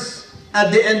rulers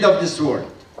at the end of this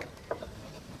world.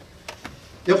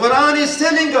 The Quran is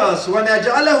telling us,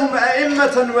 وَنَجْعَلَهُمْ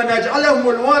أَئِمَّةً وَنَجْعَلَهُمُ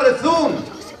الْوَارِثُونَ.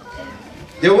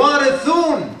 The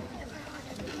warithun,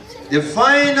 the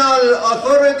final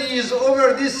authorities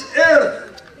over this earth,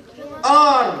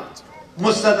 are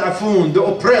mustad'afun, the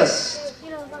oppressed.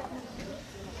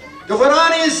 The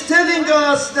Quran is telling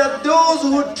us that those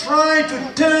who try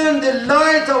to turn the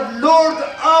light of Lord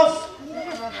off,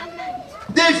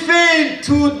 they fail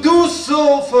to do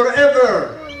so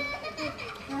forever.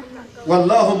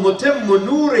 وَاللَّهُ مُتِمُّ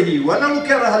نُورِهِ وَلَوْ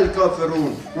كَرَهَ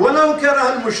الْكَافِرُونَ وَلَوْ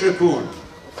كَرَهَ الْمُشْرِكُونَ.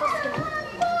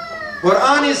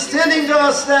 Quran is telling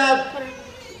us that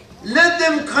let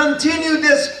them continue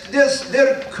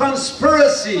their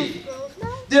conspiracy,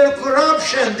 their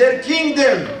corruption, their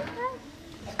kingdom,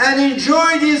 and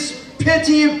enjoy this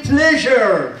petty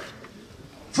pleasure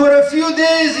for a few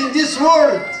days in this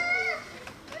world.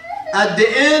 At the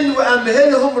end,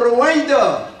 وَأَمْهِلْهُمْ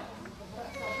رُوَيْدًا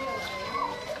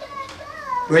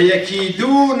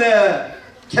وَيَكِيدُونَ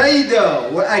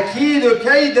كَيْدًا وَأَكِيدُ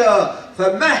كَيْدًا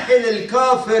فَمَهِّلِ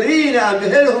الْكَافِرِينَ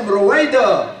أَمْهِلْهُمْ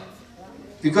رُوَيْدًا.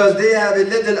 Because they have a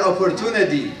little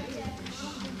opportunity.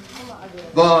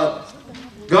 But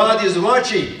God is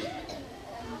watching.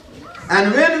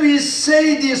 And when we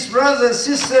say these brothers and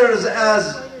sisters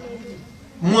as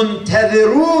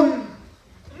muntadhirun,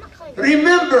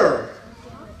 remember,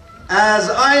 as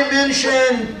I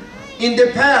mentioned in the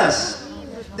past,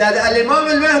 that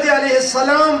Imam Mahdi alayhi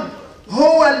salam,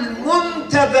 huwa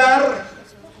al-muntadhar,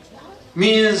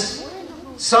 means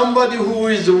somebody who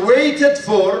is waited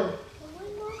for,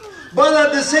 but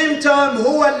at the same time,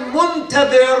 huwa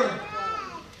al-muntadhir,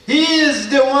 he is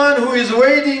the one who is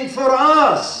waiting for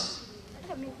us.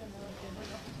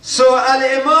 So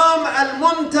al-Imam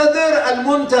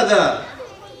al-Muntadhir.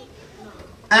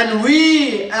 And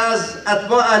we as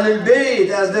Atba' al-Bayt,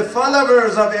 as the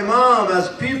followers of Imam, as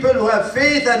people who have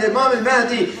faith in Imam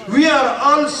al-Mahdi, we are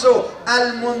also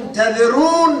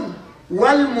al-Muntadhirun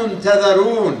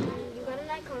wal-Muntadharun.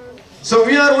 So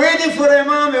we are waiting for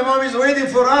Imam, Imam is waiting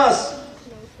for us.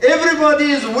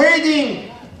 Everybody is waiting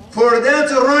for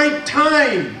that right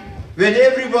time when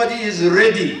everybody is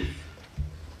ready.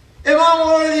 Imam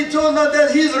already told us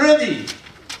that he's ready.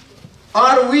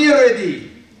 Are we ready?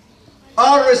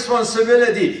 Our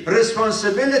responsibility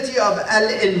of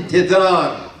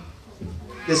al-intidhar.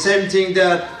 The same thing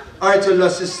that Ayatollah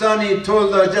Sistani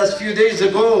told us just a few days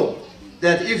ago,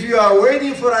 that if you are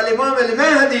waiting for al-Imam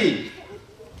al-Mahdi,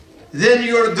 then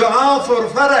your dua for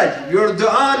faraj, your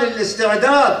dua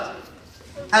lil-isti'dad,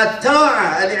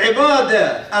 al-ta'a,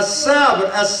 al-ibadah, al-sabr,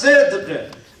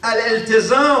 al-sidq,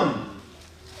 al-iltizam,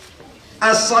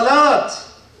 al-salat,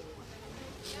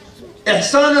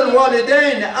 ihsan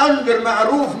al-walidain, amr bil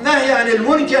ma'ruf, nahy anil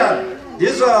munkar.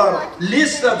 These are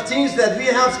list of things that we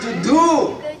have to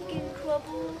do.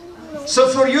 So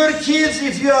for your kids,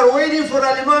 if you are waiting for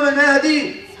al-Imam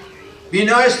al-Mahdi, be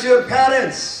nice to your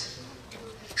parents.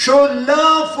 Show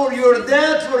love for your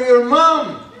dad, for your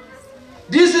mom.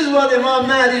 This is what Imam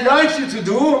Mahdi likes you to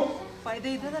do.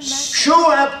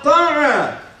 Show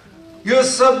at-ta'a, your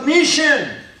submission,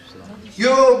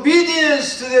 your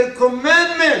obedience to their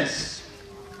commandments.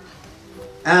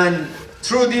 And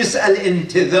through this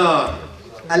al-intidhar.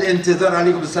 Al-intidhar,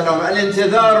 alaykum as-salam.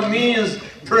 Al-intidhar means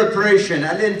preparation.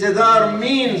 Al-intidhar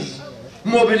means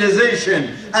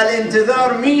mobilization.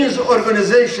 Al-intidhar means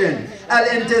organization.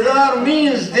 Al-intidhar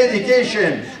means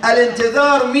dedication.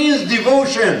 Al-intidhar means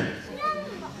devotion.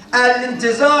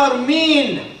 Al-intidhar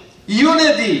means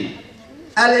unity.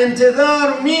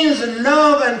 Al-intidhar means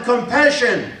love and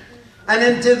compassion.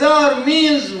 Al-intidhar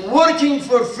means working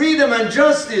for freedom and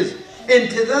justice.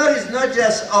 Intidhar is not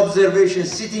just observation,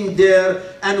 sitting there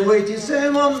and waiting. Say,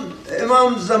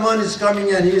 Imam Zaman is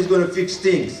coming and he is going to fix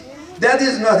things. That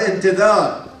is not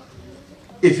intidhar.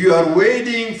 If you are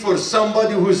waiting for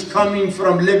somebody who is coming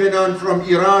from Lebanon, from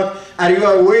Iraq, and you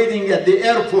are waiting at the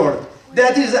airport,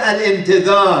 that is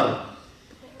al-intidhar.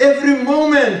 Every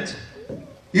moment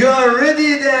you are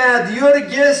ready that your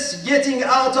guest getting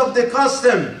out of the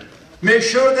custom. Make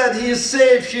sure that he is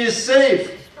safe, she is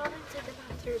safe.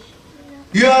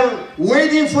 You are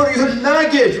waiting for your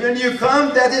luggage. When you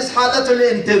come, that is halatul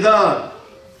intidhar.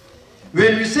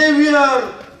 When we say we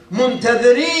are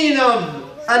muntadhirin of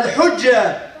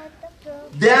al-hujjah,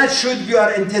 that should be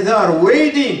our intidhar,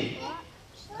 waiting.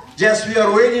 Just we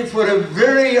are waiting for a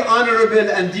very honorable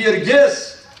and dear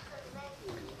guest.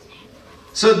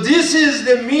 So this is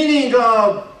the meaning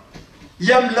of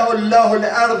يَمْلَأُ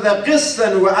اللَّهُ الْأَرْضَ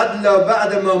قِسْطًا وَعَدْلًا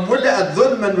بَعْدَمَا مُلِئَتْ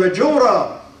ظُلْمًا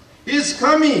وَجُورًا. He is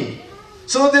coming.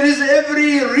 So there is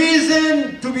every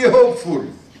reason to be hopeful.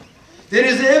 There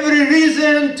is every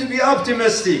reason to be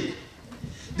optimistic.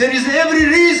 There is every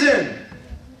reason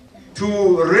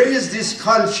to raise this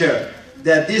culture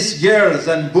that these girls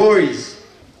and boys,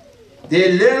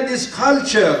 they learn this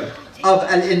culture of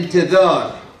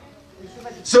al-intidhar.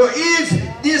 So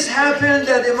if this happened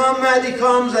that Imam Mahdi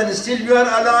comes and still you are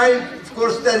alive, of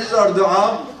course that is our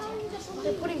dua.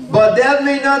 But that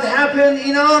may not happen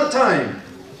in our time.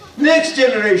 Next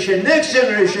generation,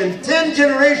 10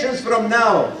 generations from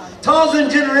now, 1,000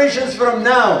 generations from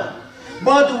now.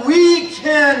 But we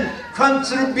can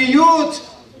contribute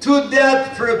to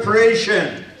that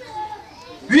preparation.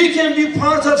 We can be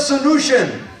part of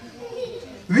solution.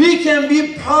 We can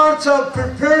be part of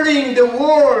preparing the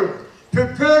world,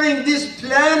 preparing this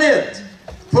planet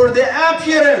for the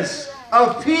appearance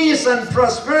of peace and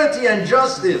prosperity and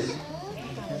justice.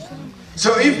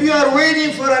 So if we are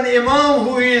waiting for an imam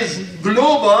who is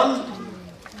global,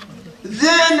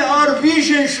 then our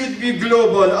vision should be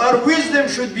global, our wisdom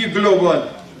should be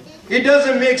global. It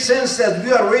doesn't make sense that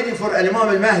we are waiting for an Imam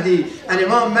al-Mahdi, and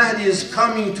Imam Mahdi is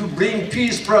coming to bring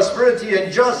peace, prosperity,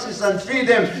 and justice and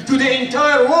freedom to the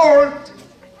entire world.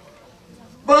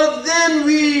 But then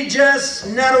we just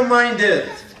narrow-minded.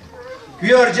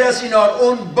 We are just in our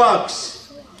own box.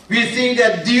 We think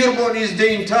that Dearborn is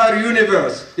the entire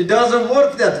universe. It doesn't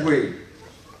work that way.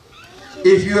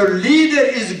 If your leader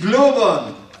is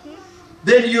global,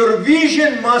 then your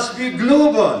vision must be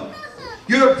global.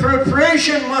 Your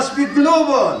preparation must be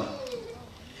global.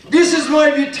 This is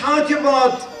why we talk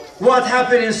about what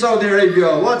happened in Saudi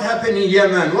Arabia, what happened in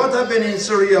Yemen, what happened in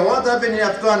Syria, what happened in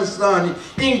Afghanistan,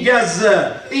 in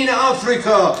Gaza, in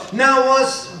Africa, now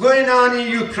what's going on in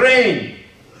Ukraine.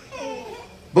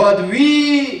 But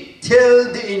we tell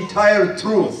the entire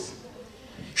truth.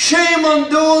 Shame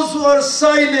on those who are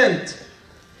silent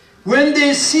when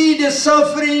they see the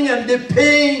suffering and the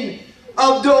pain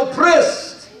of the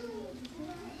oppressed.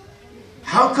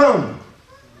 How come?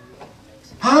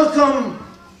 How come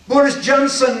Boris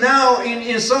Johnson now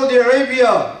in Saudi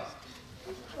Arabia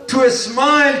to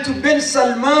smile to Ben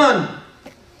Salman,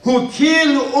 who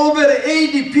killed over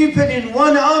 80 people in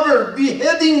 1 hour,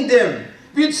 beheading them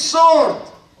with sword?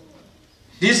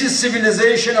 This is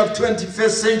civilization of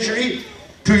 21st century,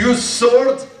 to use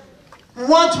sword.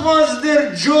 What was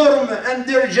their jurm and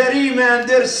their jarima and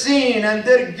their sin and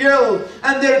their guilt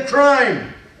and their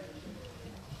crime?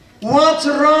 What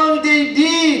wrong they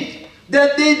did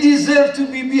that they deserve to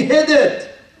be beheaded?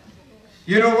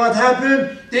 You know what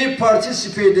happened? They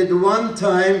participated one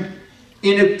time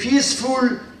in a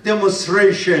peaceful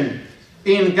demonstration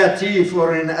in Qatif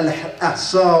or in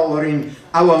Al-Ahsa or in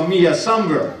Awamiya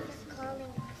somewhere.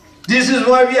 This is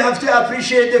why we have to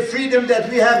appreciate the freedom that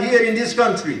we have here in this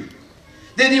country,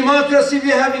 the democracy we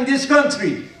have in this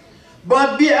country.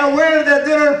 But be aware that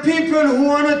there are people who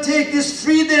want to take this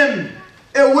freedom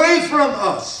away from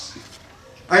us.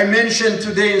 I mentioned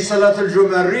today in Salatul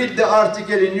Jummah, read the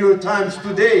article in New York Times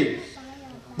today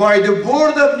by the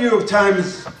board of New York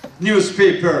Times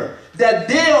newspaper, that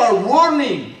they are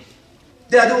warning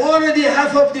that already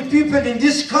half of the people in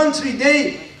this country,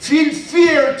 they feel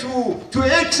fear to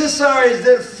exercise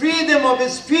their freedom of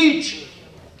speech.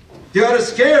 They are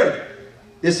scared.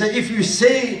 They say, if you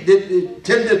say,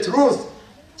 tell the truth,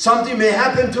 something may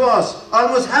happen to us.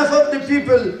 Almost half of the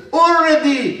people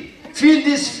already feel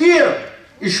this fear.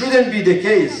 It shouldn't be the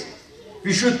case.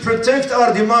 We should protect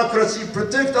our democracy,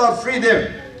 protect our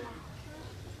freedom,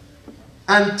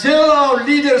 and tell our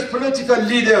leaders, political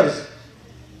leaders,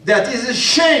 that is a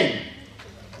shame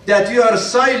that you are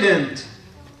silent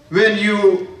when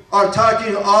you are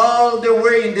talking all the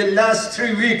way in the last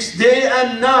 3 weeks, day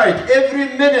and night,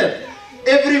 every minute,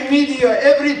 every media,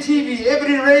 every TV,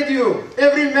 every radio,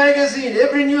 every magazine,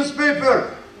 every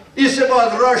newspaper is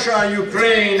about Russia and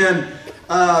Ukraine and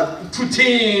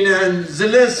Putin and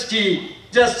Zelensky,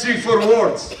 just 3-4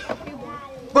 words.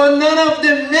 But none of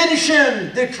them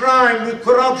mention the crime, the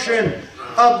corruption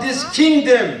of this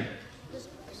kingdom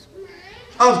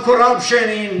of corruption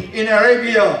in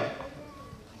Arabia,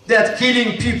 that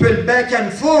killing people back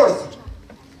and forth.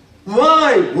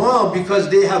 Why? Wow, because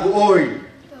they have oil.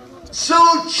 So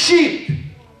cheap.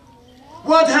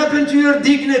 What happened to your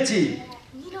dignity?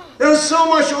 There's so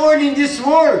much oil in this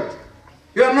world.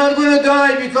 You are not going to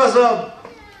die because of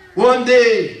 1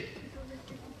 day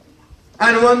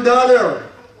and $1.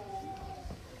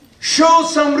 Show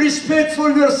some respect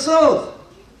for yourself.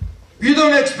 You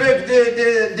don't expect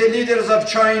the leaders of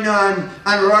China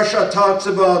and Russia talks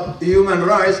about human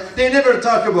rights. They never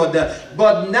talk about that.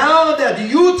 But now that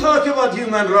you talk about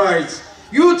human rights,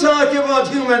 you talk about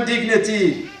human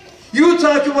dignity, you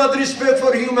talk about respect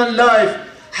for human life,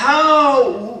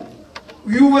 how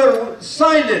you were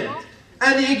silent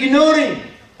and ignoring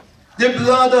the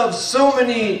blood of so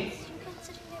many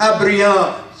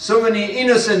abriya, so many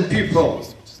innocent people.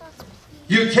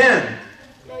 You can.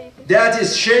 That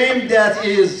is shame, that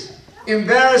is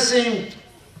embarrassing,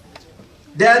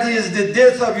 that is the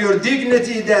death of your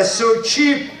dignity, that's so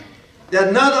cheap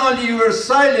that not only you were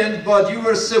silent, but you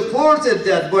were supported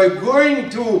that by going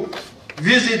to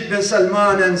visit bin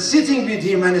Salman and sitting with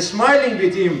him and smiling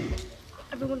with him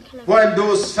while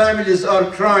those families are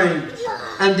crying,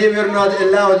 and they were not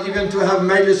allowed even to have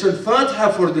Majlis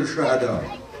al-Fatiha for the Shuhada.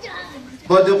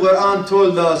 But the Quran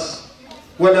told us,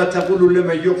 ولا تقولوا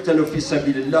لمن يقتل في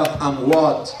سبيل الله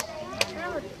أموات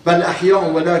بل أحياء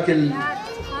ولكن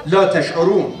لا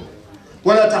تشعرون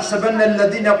ولا تحسبن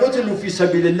الذين قتلوا في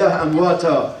سبيل الله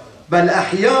أمواتا بل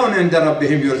أحياء عند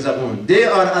ربهم يرزقون. They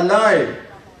are alive.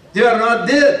 They are not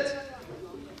dead.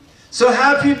 So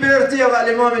happy birthday of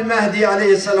Imam Mahdi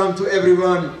alayhi salam to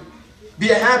everyone. Be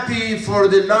happy for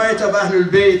the light of Ahlul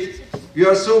Bayt. We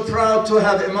are so proud to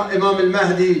have Imam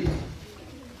Mahdi.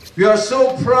 We are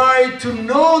so proud to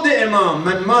know the Imam.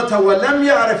 من مات ولم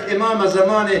يعرف إمام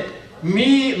زمانه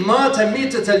مات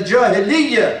ميتة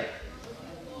الجاهلية.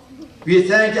 We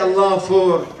thank Allah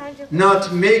for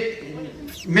not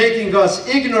making us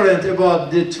ignorant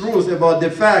about the truth, about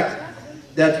the fact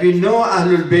that we know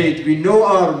Ahlul Bayt, we know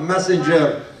our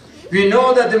messenger. We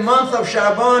know that the month of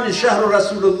Sha'ban is Shahru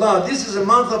Rasulullah. This is a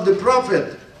month of the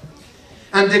Prophet.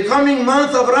 And the coming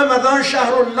month of Ramadan,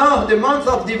 Shahrullah, the month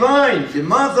of divine, the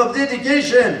month of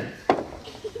dedication,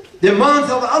 the month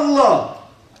of Allah.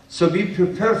 So be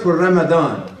prepared for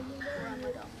Ramadan.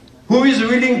 Who is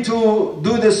willing to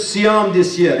do the Siyam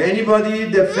this year? Anybody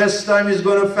the first time is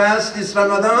going to fast this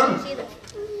Ramadan?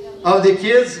 Of the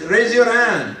kids, raise your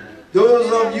hand. Those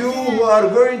of you who are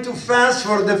going to fast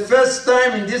for the first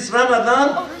time in this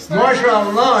Ramadan,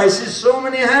 MashaAllah, I see so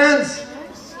many hands.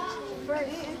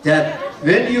 That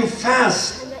when you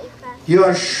fast, you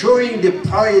are showing the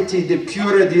piety, the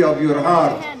purity of your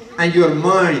heart and your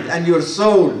mind and your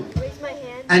soul.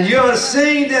 And you are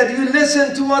saying that you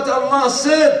listen to what Allah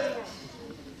said,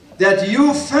 that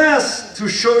you fast to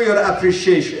show your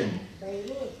appreciation.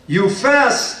 You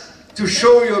fast to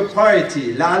show your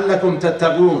piety. لَعَلَّكُمْ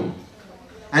تَتَّقُونَ.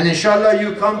 And inshallah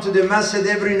you come to the masjid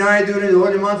every night during the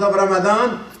holy month of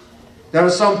Ramadan. There are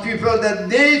some people that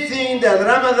they think that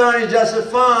Ramadan is just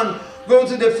fun, go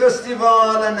to the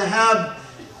festival and have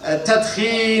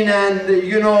tadkhin and,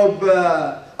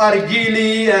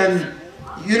 argili and,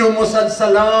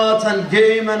 musalsalat and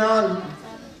game and all.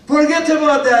 Forget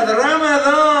about that.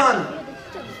 Ramadan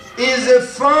is a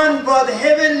fun, but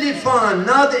heavenly fun,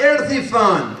 not earthly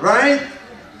fun, right?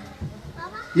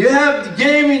 You have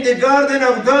game in the garden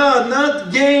of God,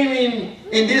 not game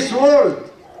in this world.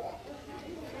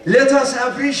 Let us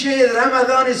appreciate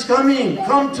Ramadan is coming.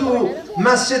 Come to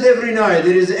masjid every night.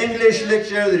 There is English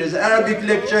lecture, there is Arabic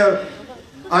lecture.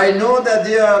 I know that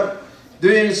they are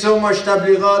doing so much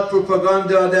tablighat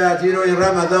propaganda that, in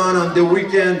Ramadan on the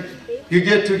weekend, you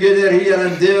get together here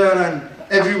and there and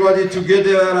everybody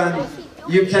together and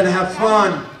you can have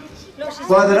fun.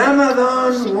 But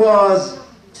Ramadan was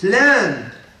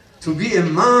planned to be a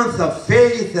month of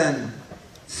faith and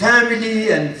family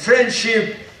and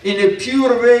friendship in a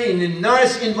pure way, in a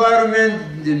nice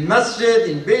environment, in masjid,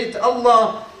 in Bayt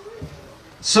Allah.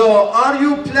 So are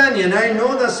you planning? I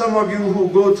know that some of you who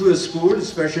go to a school,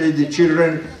 especially the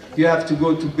children, you have to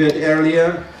go to bed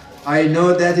earlier. I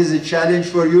know that is a challenge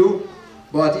for you,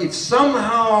 but if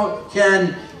somehow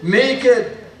can make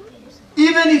it,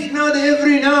 even if not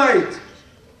every night,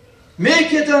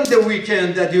 make it on the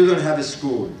weekend that you don't have a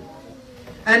school.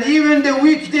 And even the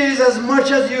weekdays as much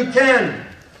as you can.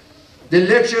 The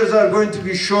lectures are going to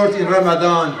be short in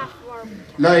Ramadan,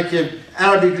 like an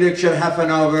Arabic lecture, half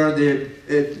an hour,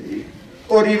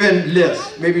 or even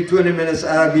less, maybe 20 minutes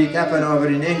Arabic, half an hour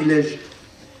in English.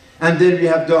 And then we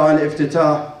have Dua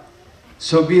al-Iftitah.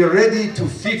 So be ready to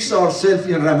fix ourselves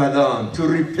in Ramadan, to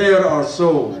repair our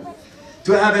soul,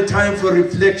 to have a time for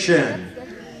reflection,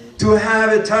 to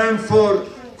have a time for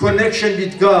connection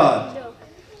with God,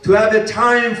 to have a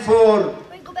time for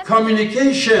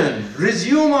communication,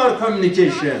 resume our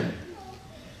communication,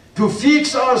 to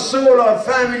fix our soul, our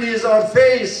families, our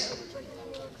faith.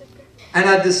 And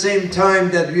at the same time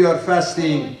that we are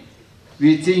fasting,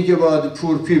 we think about the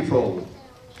poor people.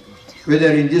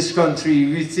 Whether in this country,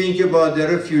 we think about the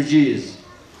refugees,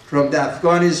 from the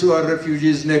Afghans who are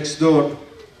refugees next door,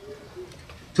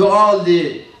 to all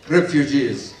the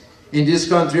refugees. In this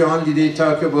country only they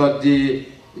talk about the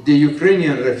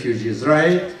Ukrainian refugees,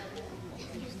 right?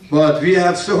 But we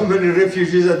have so many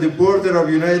refugees at the border of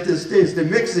United States, the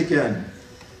Mexican,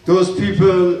 those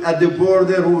people at the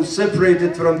border who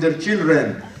separated from their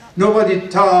children. Nobody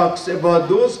talks about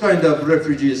those kind of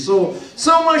refugees. So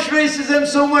much racism,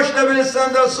 so much double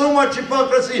standards, so much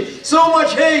hypocrisy, so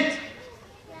much hate.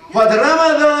 But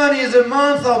Ramadan is a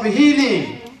month of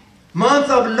healing, month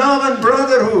of love and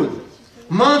brotherhood,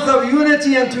 month of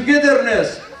unity and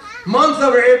togetherness, month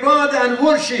of ibadah and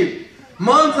worship,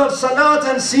 month of salat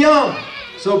and siyam.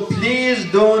 So please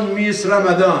don't miss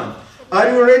Ramadan. Are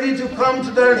you ready to come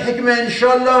to Dar al-Hikmah,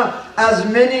 inshallah, as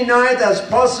many nights as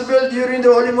possible during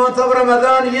the holy month of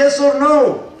Ramadan? Yes or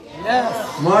no? Yes.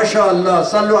 MashaAllah.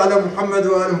 Sallu ala Muhammad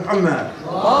wa ala Muhammad.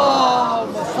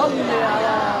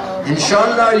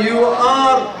 Inshallah,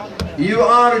 you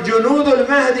are Junud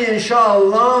al-Mahdi,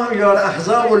 inshallah. You are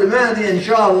Ahzab al-Mahdi,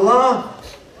 inshallah.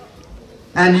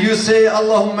 And you say,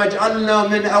 Allahumma ij'alna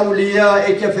min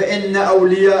awliyaika fa inna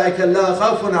awliyaika la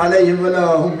khawfun alayhim wa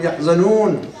la hum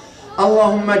yahzanun.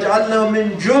 اللهم اجعلنا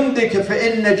من جندك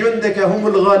فإن جندك هم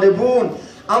الغالبون.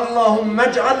 اللهم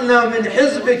اجعلنا من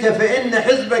حزبك فإن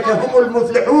حزبك هم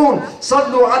المفلحون.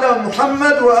 صلوا على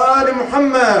محمد وآل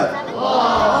محمد.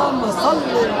 اللهم صل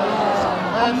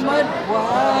على محمد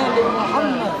وآل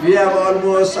محمد. We have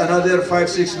almost another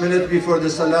 5-6 minutes before the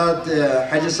Salat.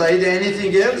 Haji Saeed,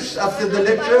 anything else after the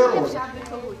lecture? Or?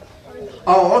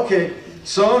 Oh, okay.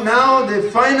 So now the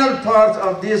final part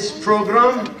of this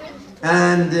program.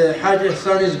 And Hajj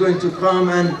Ihsan is going to come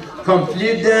and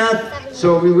complete that.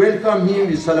 So we welcome him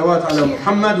with salawat ala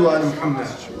Muhammad wa ala Muhammad.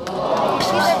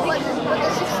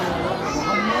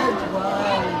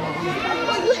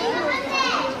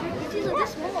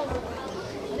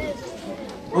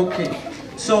 Okay,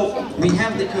 so we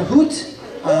have the Kahoot,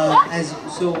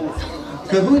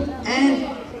 Kahoot and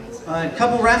a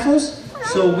couple raffles.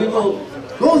 So we will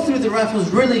go through the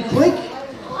raffles really quick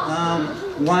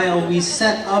while we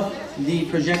set up the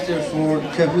projector for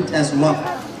Kahoot as well.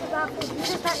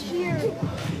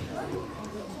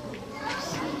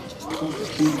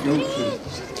 Okay.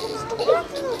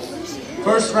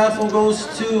 First raffle goes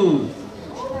to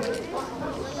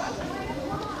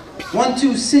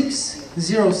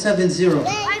 126070.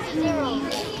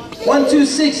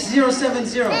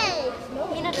 126070.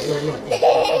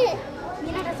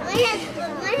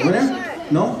 Winner?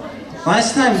 No?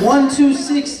 Last time,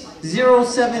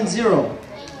 126070.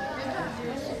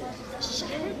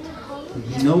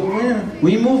 No winner.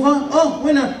 We move on. Oh,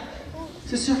 winner.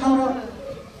 Sister Hawra.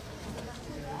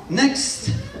 Next.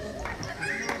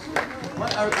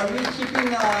 What, are we keeping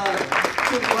two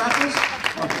of the raffles?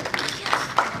 Okay.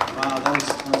 Wow, that was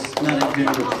not a very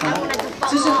good clap.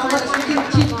 Sister Hawra, if you can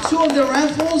keep two of the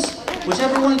raffles,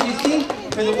 whichever one you think,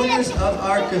 for the winners of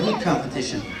our Kahoot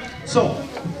competition. So,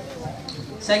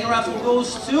 second raffle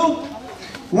goes to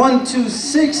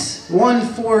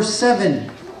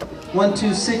 126147.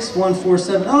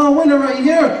 126147. Oh, winner right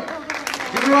here.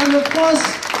 Give a round of applause.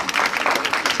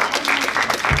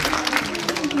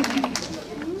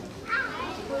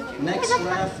 Next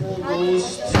raffle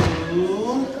goes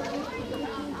to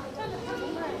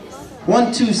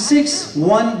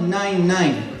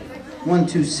 126199.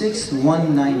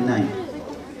 126199.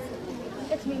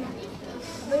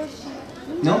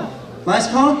 No?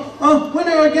 Last call? Oh,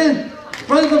 winner again.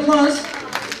 Round of applause.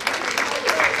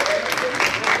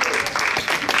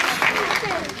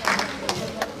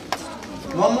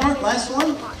 One more? Last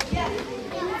one?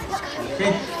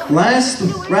 Okay. Last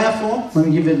raffle. Let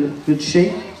me give it a good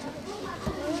shake.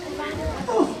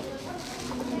 Oh.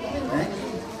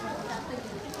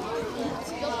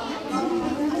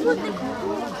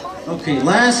 Okay,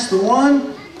 last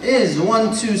one is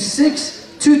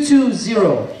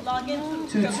 126220.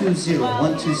 220.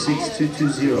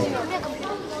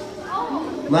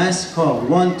 126220. Last call.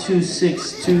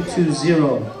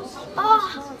 126220.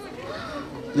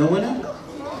 No winner?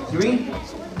 3,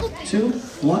 2,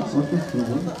 1. Okay, no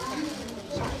winner.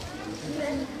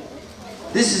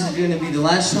 This is going to be the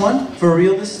last one for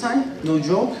real this time. No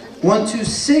joke.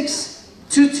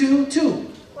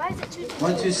 126222. Why is it 2?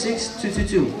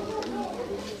 126222.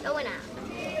 No winner.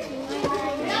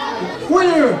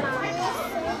 Winner!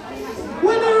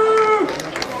 Winner!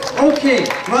 Okay,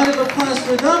 round of applause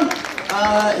for them.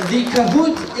 The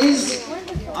Kahoot is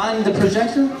on the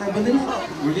projector, I believe.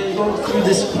 We're going to go through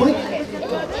this quick.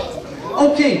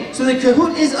 Okay, so the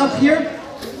Kahoot is up here.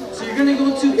 So you're going to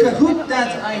go to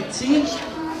kahoot.it.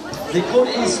 The code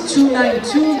is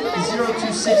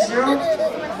 2920260.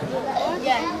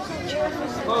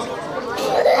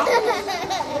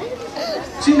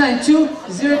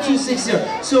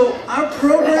 2920260. So our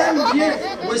program here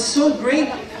was so great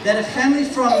that a family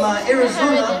from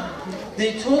Arizona,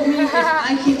 they told me if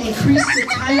I can increase the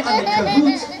time on the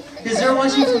Kahoot, because they're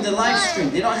watching from the live stream.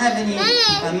 They don't have any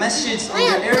messages in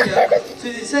their area. So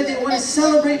they said they want to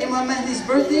celebrate Imam Mahdi's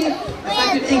birthday if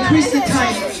I could increase the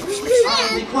time on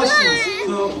the questions.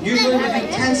 So usually we do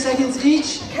 10 seconds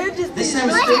each. This time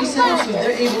it's 30 seconds, so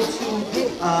they're able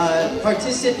to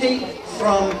participate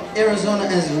from Arizona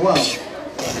as well.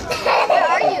 Where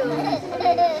are you?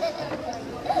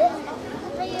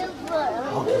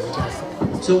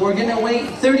 So we're gonna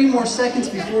wait 30 more seconds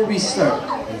before we start.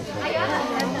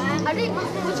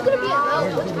 What's gonna be about?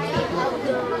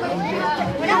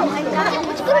 No,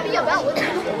 what's gonna be about?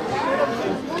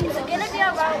 It's gonna be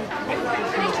about, I'm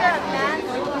pretty sure, a man.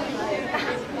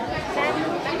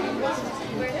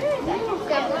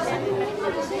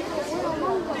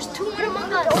 There's 2 more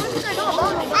among us. The only thing I know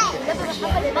about it is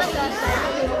what happened in us.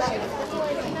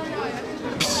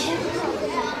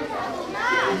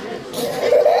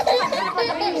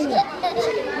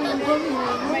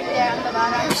 Right there on the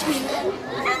bottom.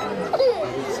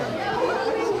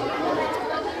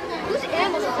 Whose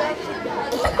Amazon is actually?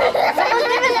 Someone's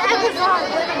name is Amazon.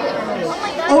 Oh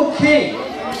my god. Okay.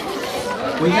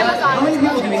 We got, how many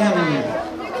people do we have in here?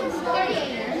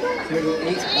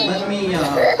 38. Let me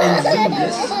unzoom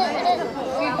this.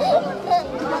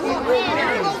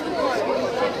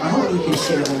 I hope we can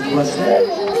see the whole question.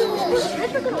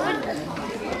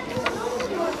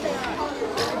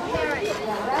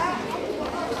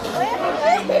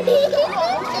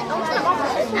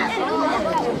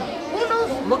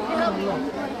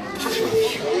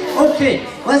 Okay,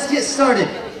 let's get started.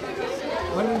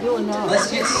 What are we doing now? Let's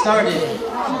get started.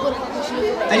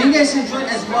 And you guys can join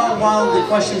as well while the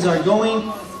questions are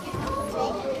going.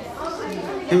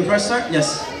 Can we press start?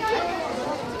 Yes.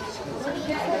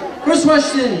 First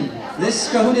question. This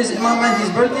Kahoot is Imam Mahdi's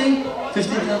birthday,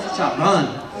 15th of Sha'ban.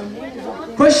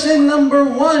 Question number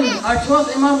 1. Our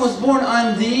 12th Imam was born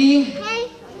on the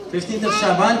 15th of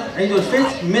Sha'ban, Eid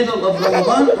al-Fitr, middle of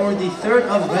Ramadan, or the 3rd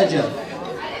of Rajab.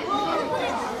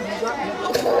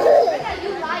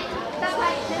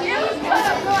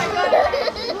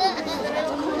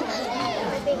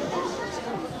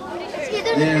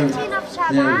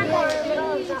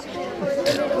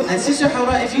 And Sister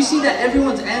Hawra, if you see that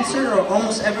everyone's answered, or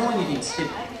almost everyone, you can skip.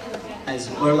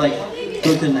 Or like,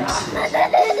 go to the next stage.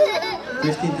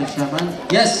 15th of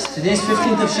Sha'ban? Yes, today's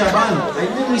 15th of Sha'ban. I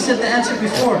knew we said the answer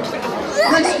before.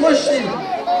 Next question.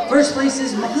 First place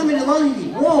is Muhammad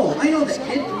Alahi. Whoa, I know that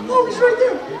kid. Oh, he's right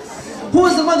there. Who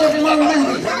was the mother of Imam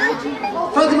Mahdi?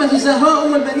 Fatima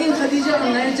Zahra, al-Banin, Khadija, or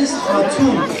Narjis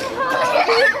Khatun?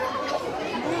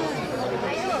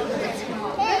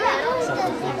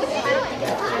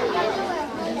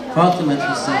 Fatima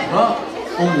Zahra,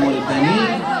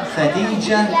 al-Banin,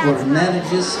 Khadija, or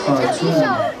Narjis Khatun?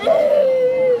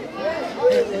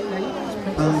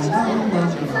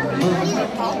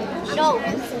 No,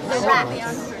 the rat.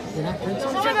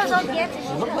 Someone knows all the answers.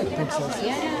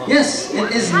 Yes,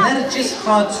 it is Narjis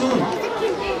Khatun.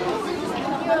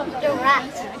 The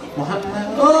rat. Muhammad.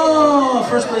 Oh,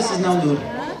 first place is now Noor.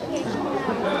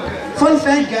 Fun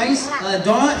fact, guys,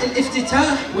 Dua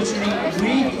al-Iftitah, which we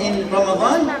read in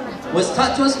Ramadan, was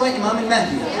taught to us by Imam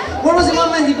al-Mahdi. Where was Imam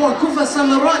Mahdi born? Kufa,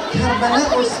 Samarat, Karbala,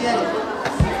 or Seattle?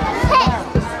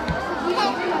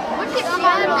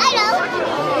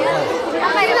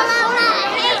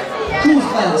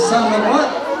 Kufa, Samarat,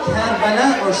 Karbala,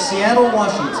 or Seattle,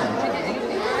 Washington?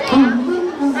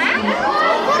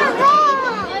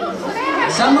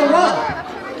 Samarat.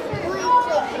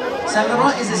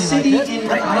 Samarat is a city in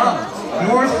Iraq,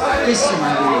 northeastern,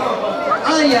 I believe.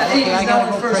 Ayah 8 is now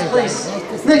in first place.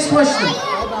 Next question.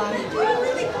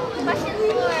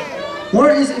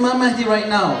 Where is Imam Mahdi right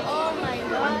now?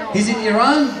 He's in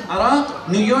Iran, Iraq,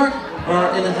 New York, or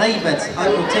in Ghaibat,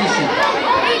 on rotation?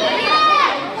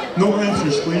 No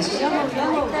answers, please.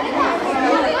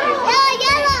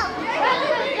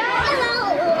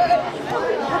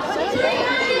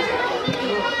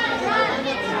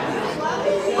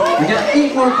 We got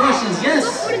 8 more questions, yes!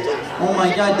 Oh my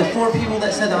God, the 4 people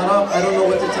that said Arab, I don't know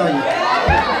what to tell you.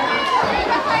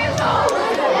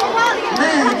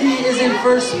 Mahdi is in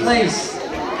first place.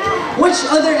 Which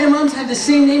other Imams have the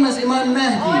same name as Imam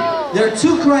Mahdi? There are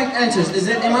 2 correct answers. Is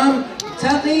it Imam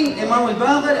Taqi, Imam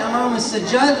al-Baqir, Imam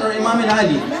al-Sajjad, or Imam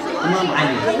al-Ali? Imam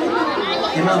Ali.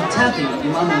 Imam Taqi,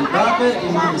 Imam al-Baqir,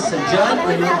 Imam al-Sajjad, or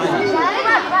Imam Ali?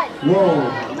 Whoa.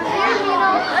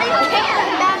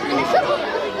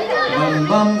 Bum,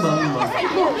 bum, bum, bum.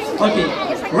 Okay,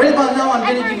 right about now I'm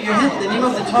going to give you a hint. The name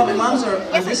of the 12 Imams are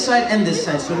on this side and this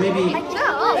side, so maybe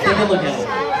take a look at it.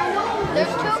 There's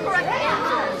 2 correct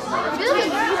answers.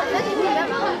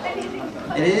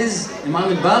 It is Imam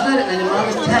al-Baqir and Imam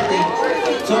al-Taqi.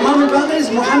 So Imam al-Baqir is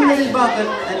Muhammad al-Baqir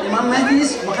and Imam Mahdi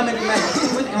is Muhammad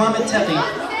al-Mahdi with Imam al-Taqi,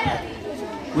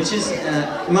 which is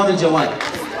Imam al-Jawad.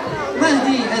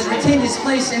 Mahdi has retained his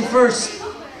place in first.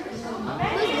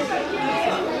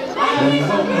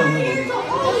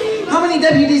 How many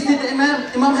deputies did the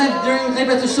Imam have during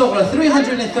Ghaibat al-Sughra?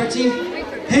 313.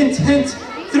 Hint, hint.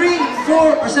 3,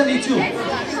 4, or 72?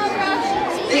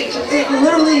 It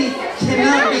literally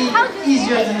cannot be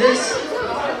easier than this.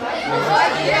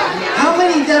 How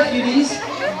many deputies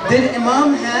did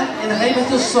Imam have in Ghaibat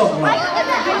al-Sughra?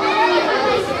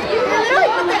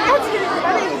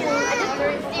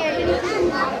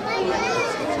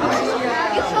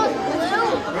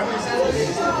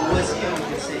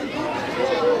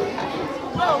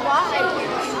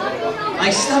 I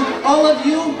stumped all of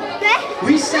you.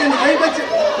 We said Ghaibat.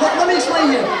 Let me explain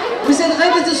here. We said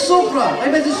Ghaibat al-Sughra.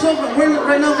 Ghaibat al-Sughra. We're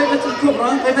right now Ghaibat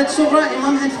al-Kubra. Ghaibat al-Sughra,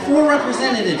 Imam had 4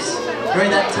 representatives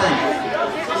during that time.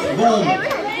 Boom.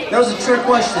 That was a trick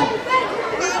question.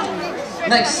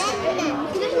 Next.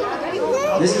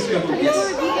 This is good. Yes.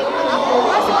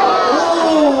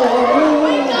 Oh.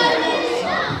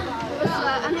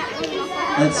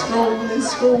 Let's go,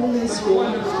 let's go, let's go.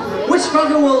 Which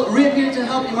prophet will reappear to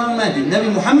help Imam Mahdi? Nabi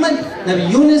Muhammad,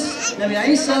 Nabi Yunus, Nabi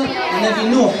Isa, and Nabi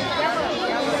Nuh.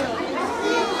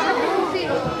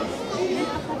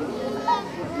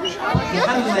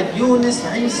 Muhammad, Yunus,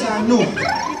 Isa, Nuh.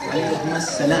 Alayhim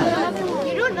as-salam.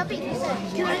 You know nothing.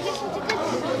 Can I get some tickets?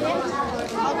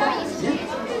 Yeah.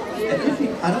 It could be.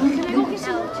 I don't know.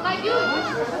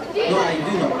 No, I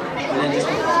do know. But I just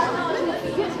don't.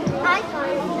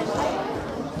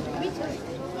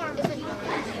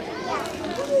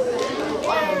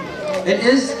 It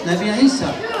is Nabi Isa.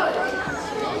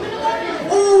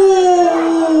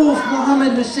 Oh,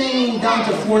 Muhammad Hussein down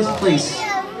to 4th place.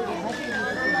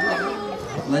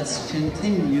 Let's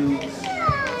continue.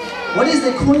 What is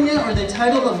the kunya or the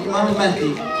title of Imam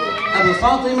al-Mahdi? Abu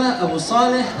Fatima, Abu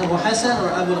Saleh, Abu Hassan, or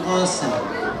Abu Qasim?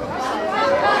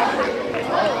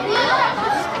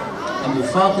 Abu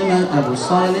Fatima, Abu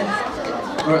Saleh,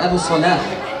 or Abu Salah?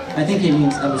 I think he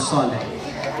means Abu Saleh.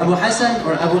 Abu Hassan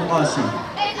or Abu Qasim?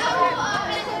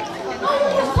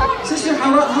 Sister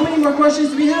Hara, how many more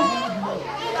questions do we have?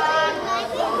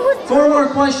 4 more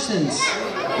questions.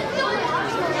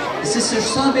 Sister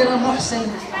Sabira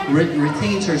Muhsin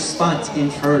retained her spot in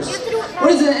first.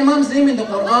 What is the Imam's name in the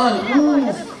Quran?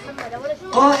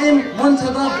 Qa'im,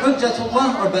 Muntadhar,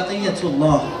 Hujjatullah, or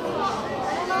Baqiyatullah?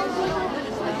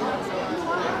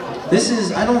 This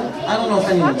is, I don't know if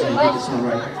anyone's going to get this one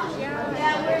right.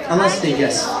 Unless they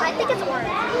guess. I think it's orange.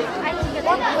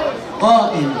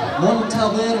 قائم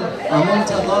منتظر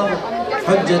ومنتظر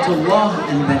حجة الله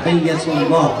and بقية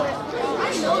الله.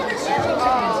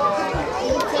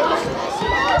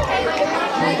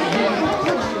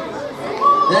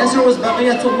 The answer was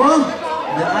بقية الله.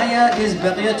 The ayah is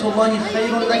بقية الله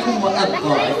خير لكم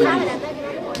وأبقى, I believe.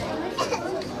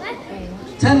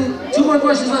 2 more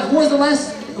questions left. Who was the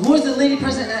last who is the lady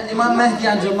present at Imam Mahdi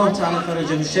Ajallahu Ta'ala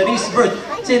Farajahu Sharif's birth?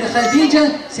 Sayyida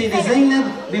Khadija, Sayyida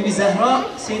Zainab, Bibi Zahra,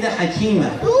 Sayyida Hakima.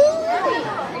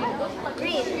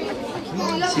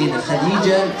 Sayyida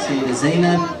Khadija, Sayyida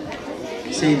Zainab,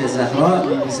 Sayyida Zahra,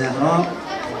 Bibi Zahra,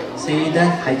 Sayyida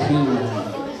Hakima.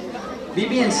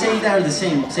 Bibi and Sayyida are the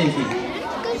same thing.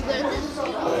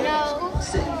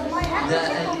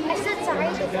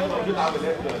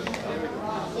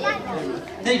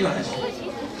 There you go, Hajj.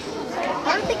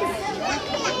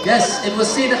 Yes, it was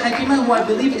Sayyida Hakima, who I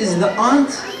believe is the aunt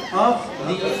of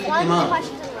the Imam.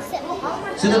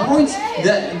 So the points,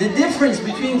 the difference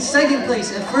between second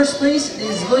place and first place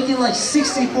is looking like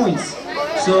 60 points.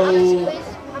 So,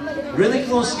 really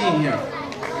close game here.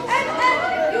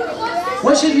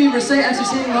 What should we recite after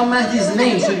saying Imam Mahdi's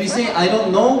name? Should we say, I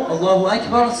don't know, Allahu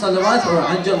Akbar, Salawat, or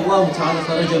Ajallahu Ta'ala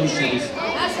Farajahu Sharif?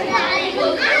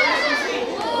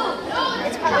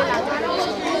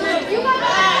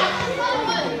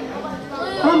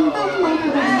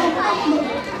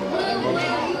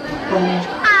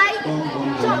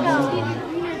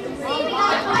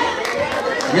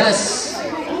 Yes.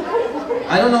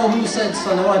 I don't know who said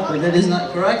salawat, but that is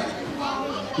not correct.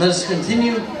 Let us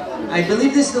continue. I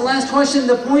believe this is the last question.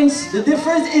 The points, the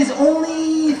difference is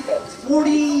only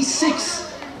 46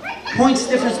 points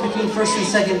difference between first and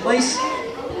second place.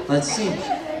 Let's see.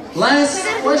 Last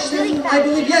question, I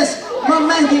believe, yes. Imam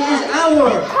Mahdi is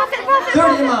our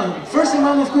third Imam. First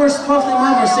Imam, of course, 12th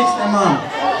Imam or 6th Imam.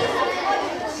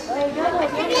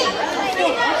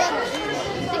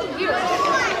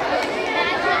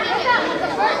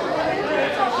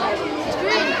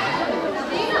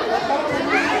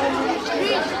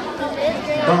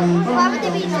 Why would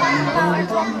they be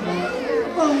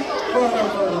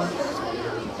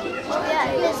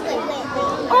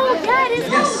Oh, yeah, it is.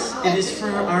 Yes, it is for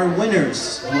our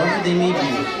winners, whoever they may be.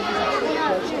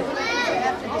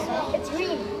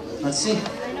 Let's see.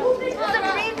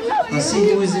 Let's see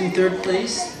who is in third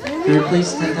place. Third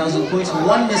place, 10,000 points.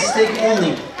 One mistake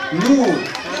only. Noor.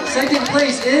 Second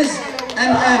place is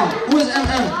MM. Who is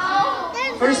MM?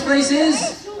 First place is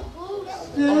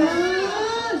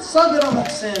Sabira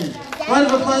Muhsin. Round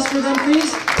of applause for them,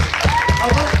 please.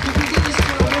 Could we give this to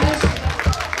our winners?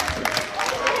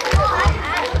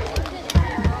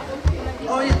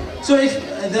 Oh yeah. So if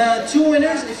the two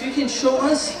winners, if you can show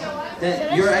us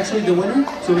that you're actually the winner,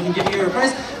 so we can give you your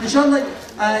prize. Inshallah,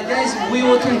 guys, we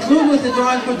will conclude with the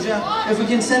dua al-hujjah. If we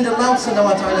can send a loud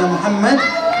salawat ala Muhammad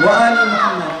wa ali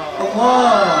Muhammad.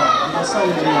 Allahumma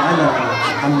salli ala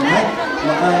Muhammad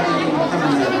wa ali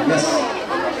Muhammad. Yes.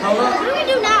 How What do we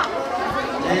do now?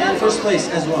 And first place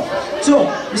as well. So,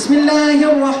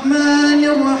 Bismillahir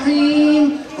Rahmanir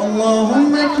Rahim.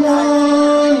 Allahumma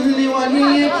kun li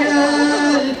waliyika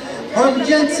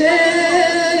حجة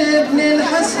ابن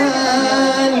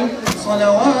الحسن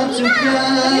صلواتك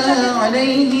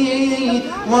عليه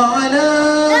وعلى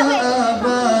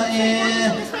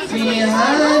آبائه في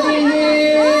هذه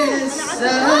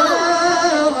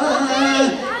الساعة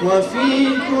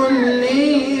وفي كل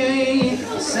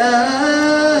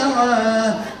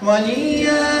ساعة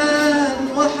وليا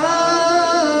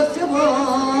وحافظا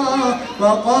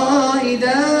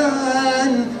وقائدا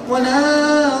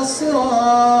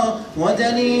وناصرا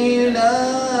ودليلا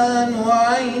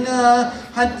وعينا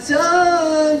حتى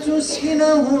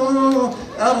تسكنه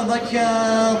أرضك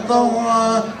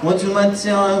طوعا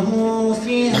وتمتعه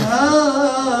فيها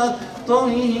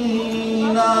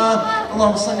طويلا.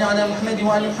 اللهم صل على محمد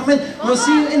وعلى محمد. We'll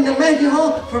see you in the Mahdi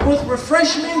Hall for both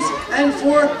refreshments and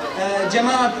for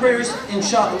Jama'ah prayers,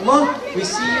 inshallah. We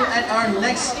see you at our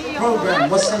next program.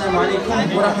 Wassalamu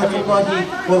alaikum wa rahmatullahi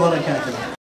wa barakatuh.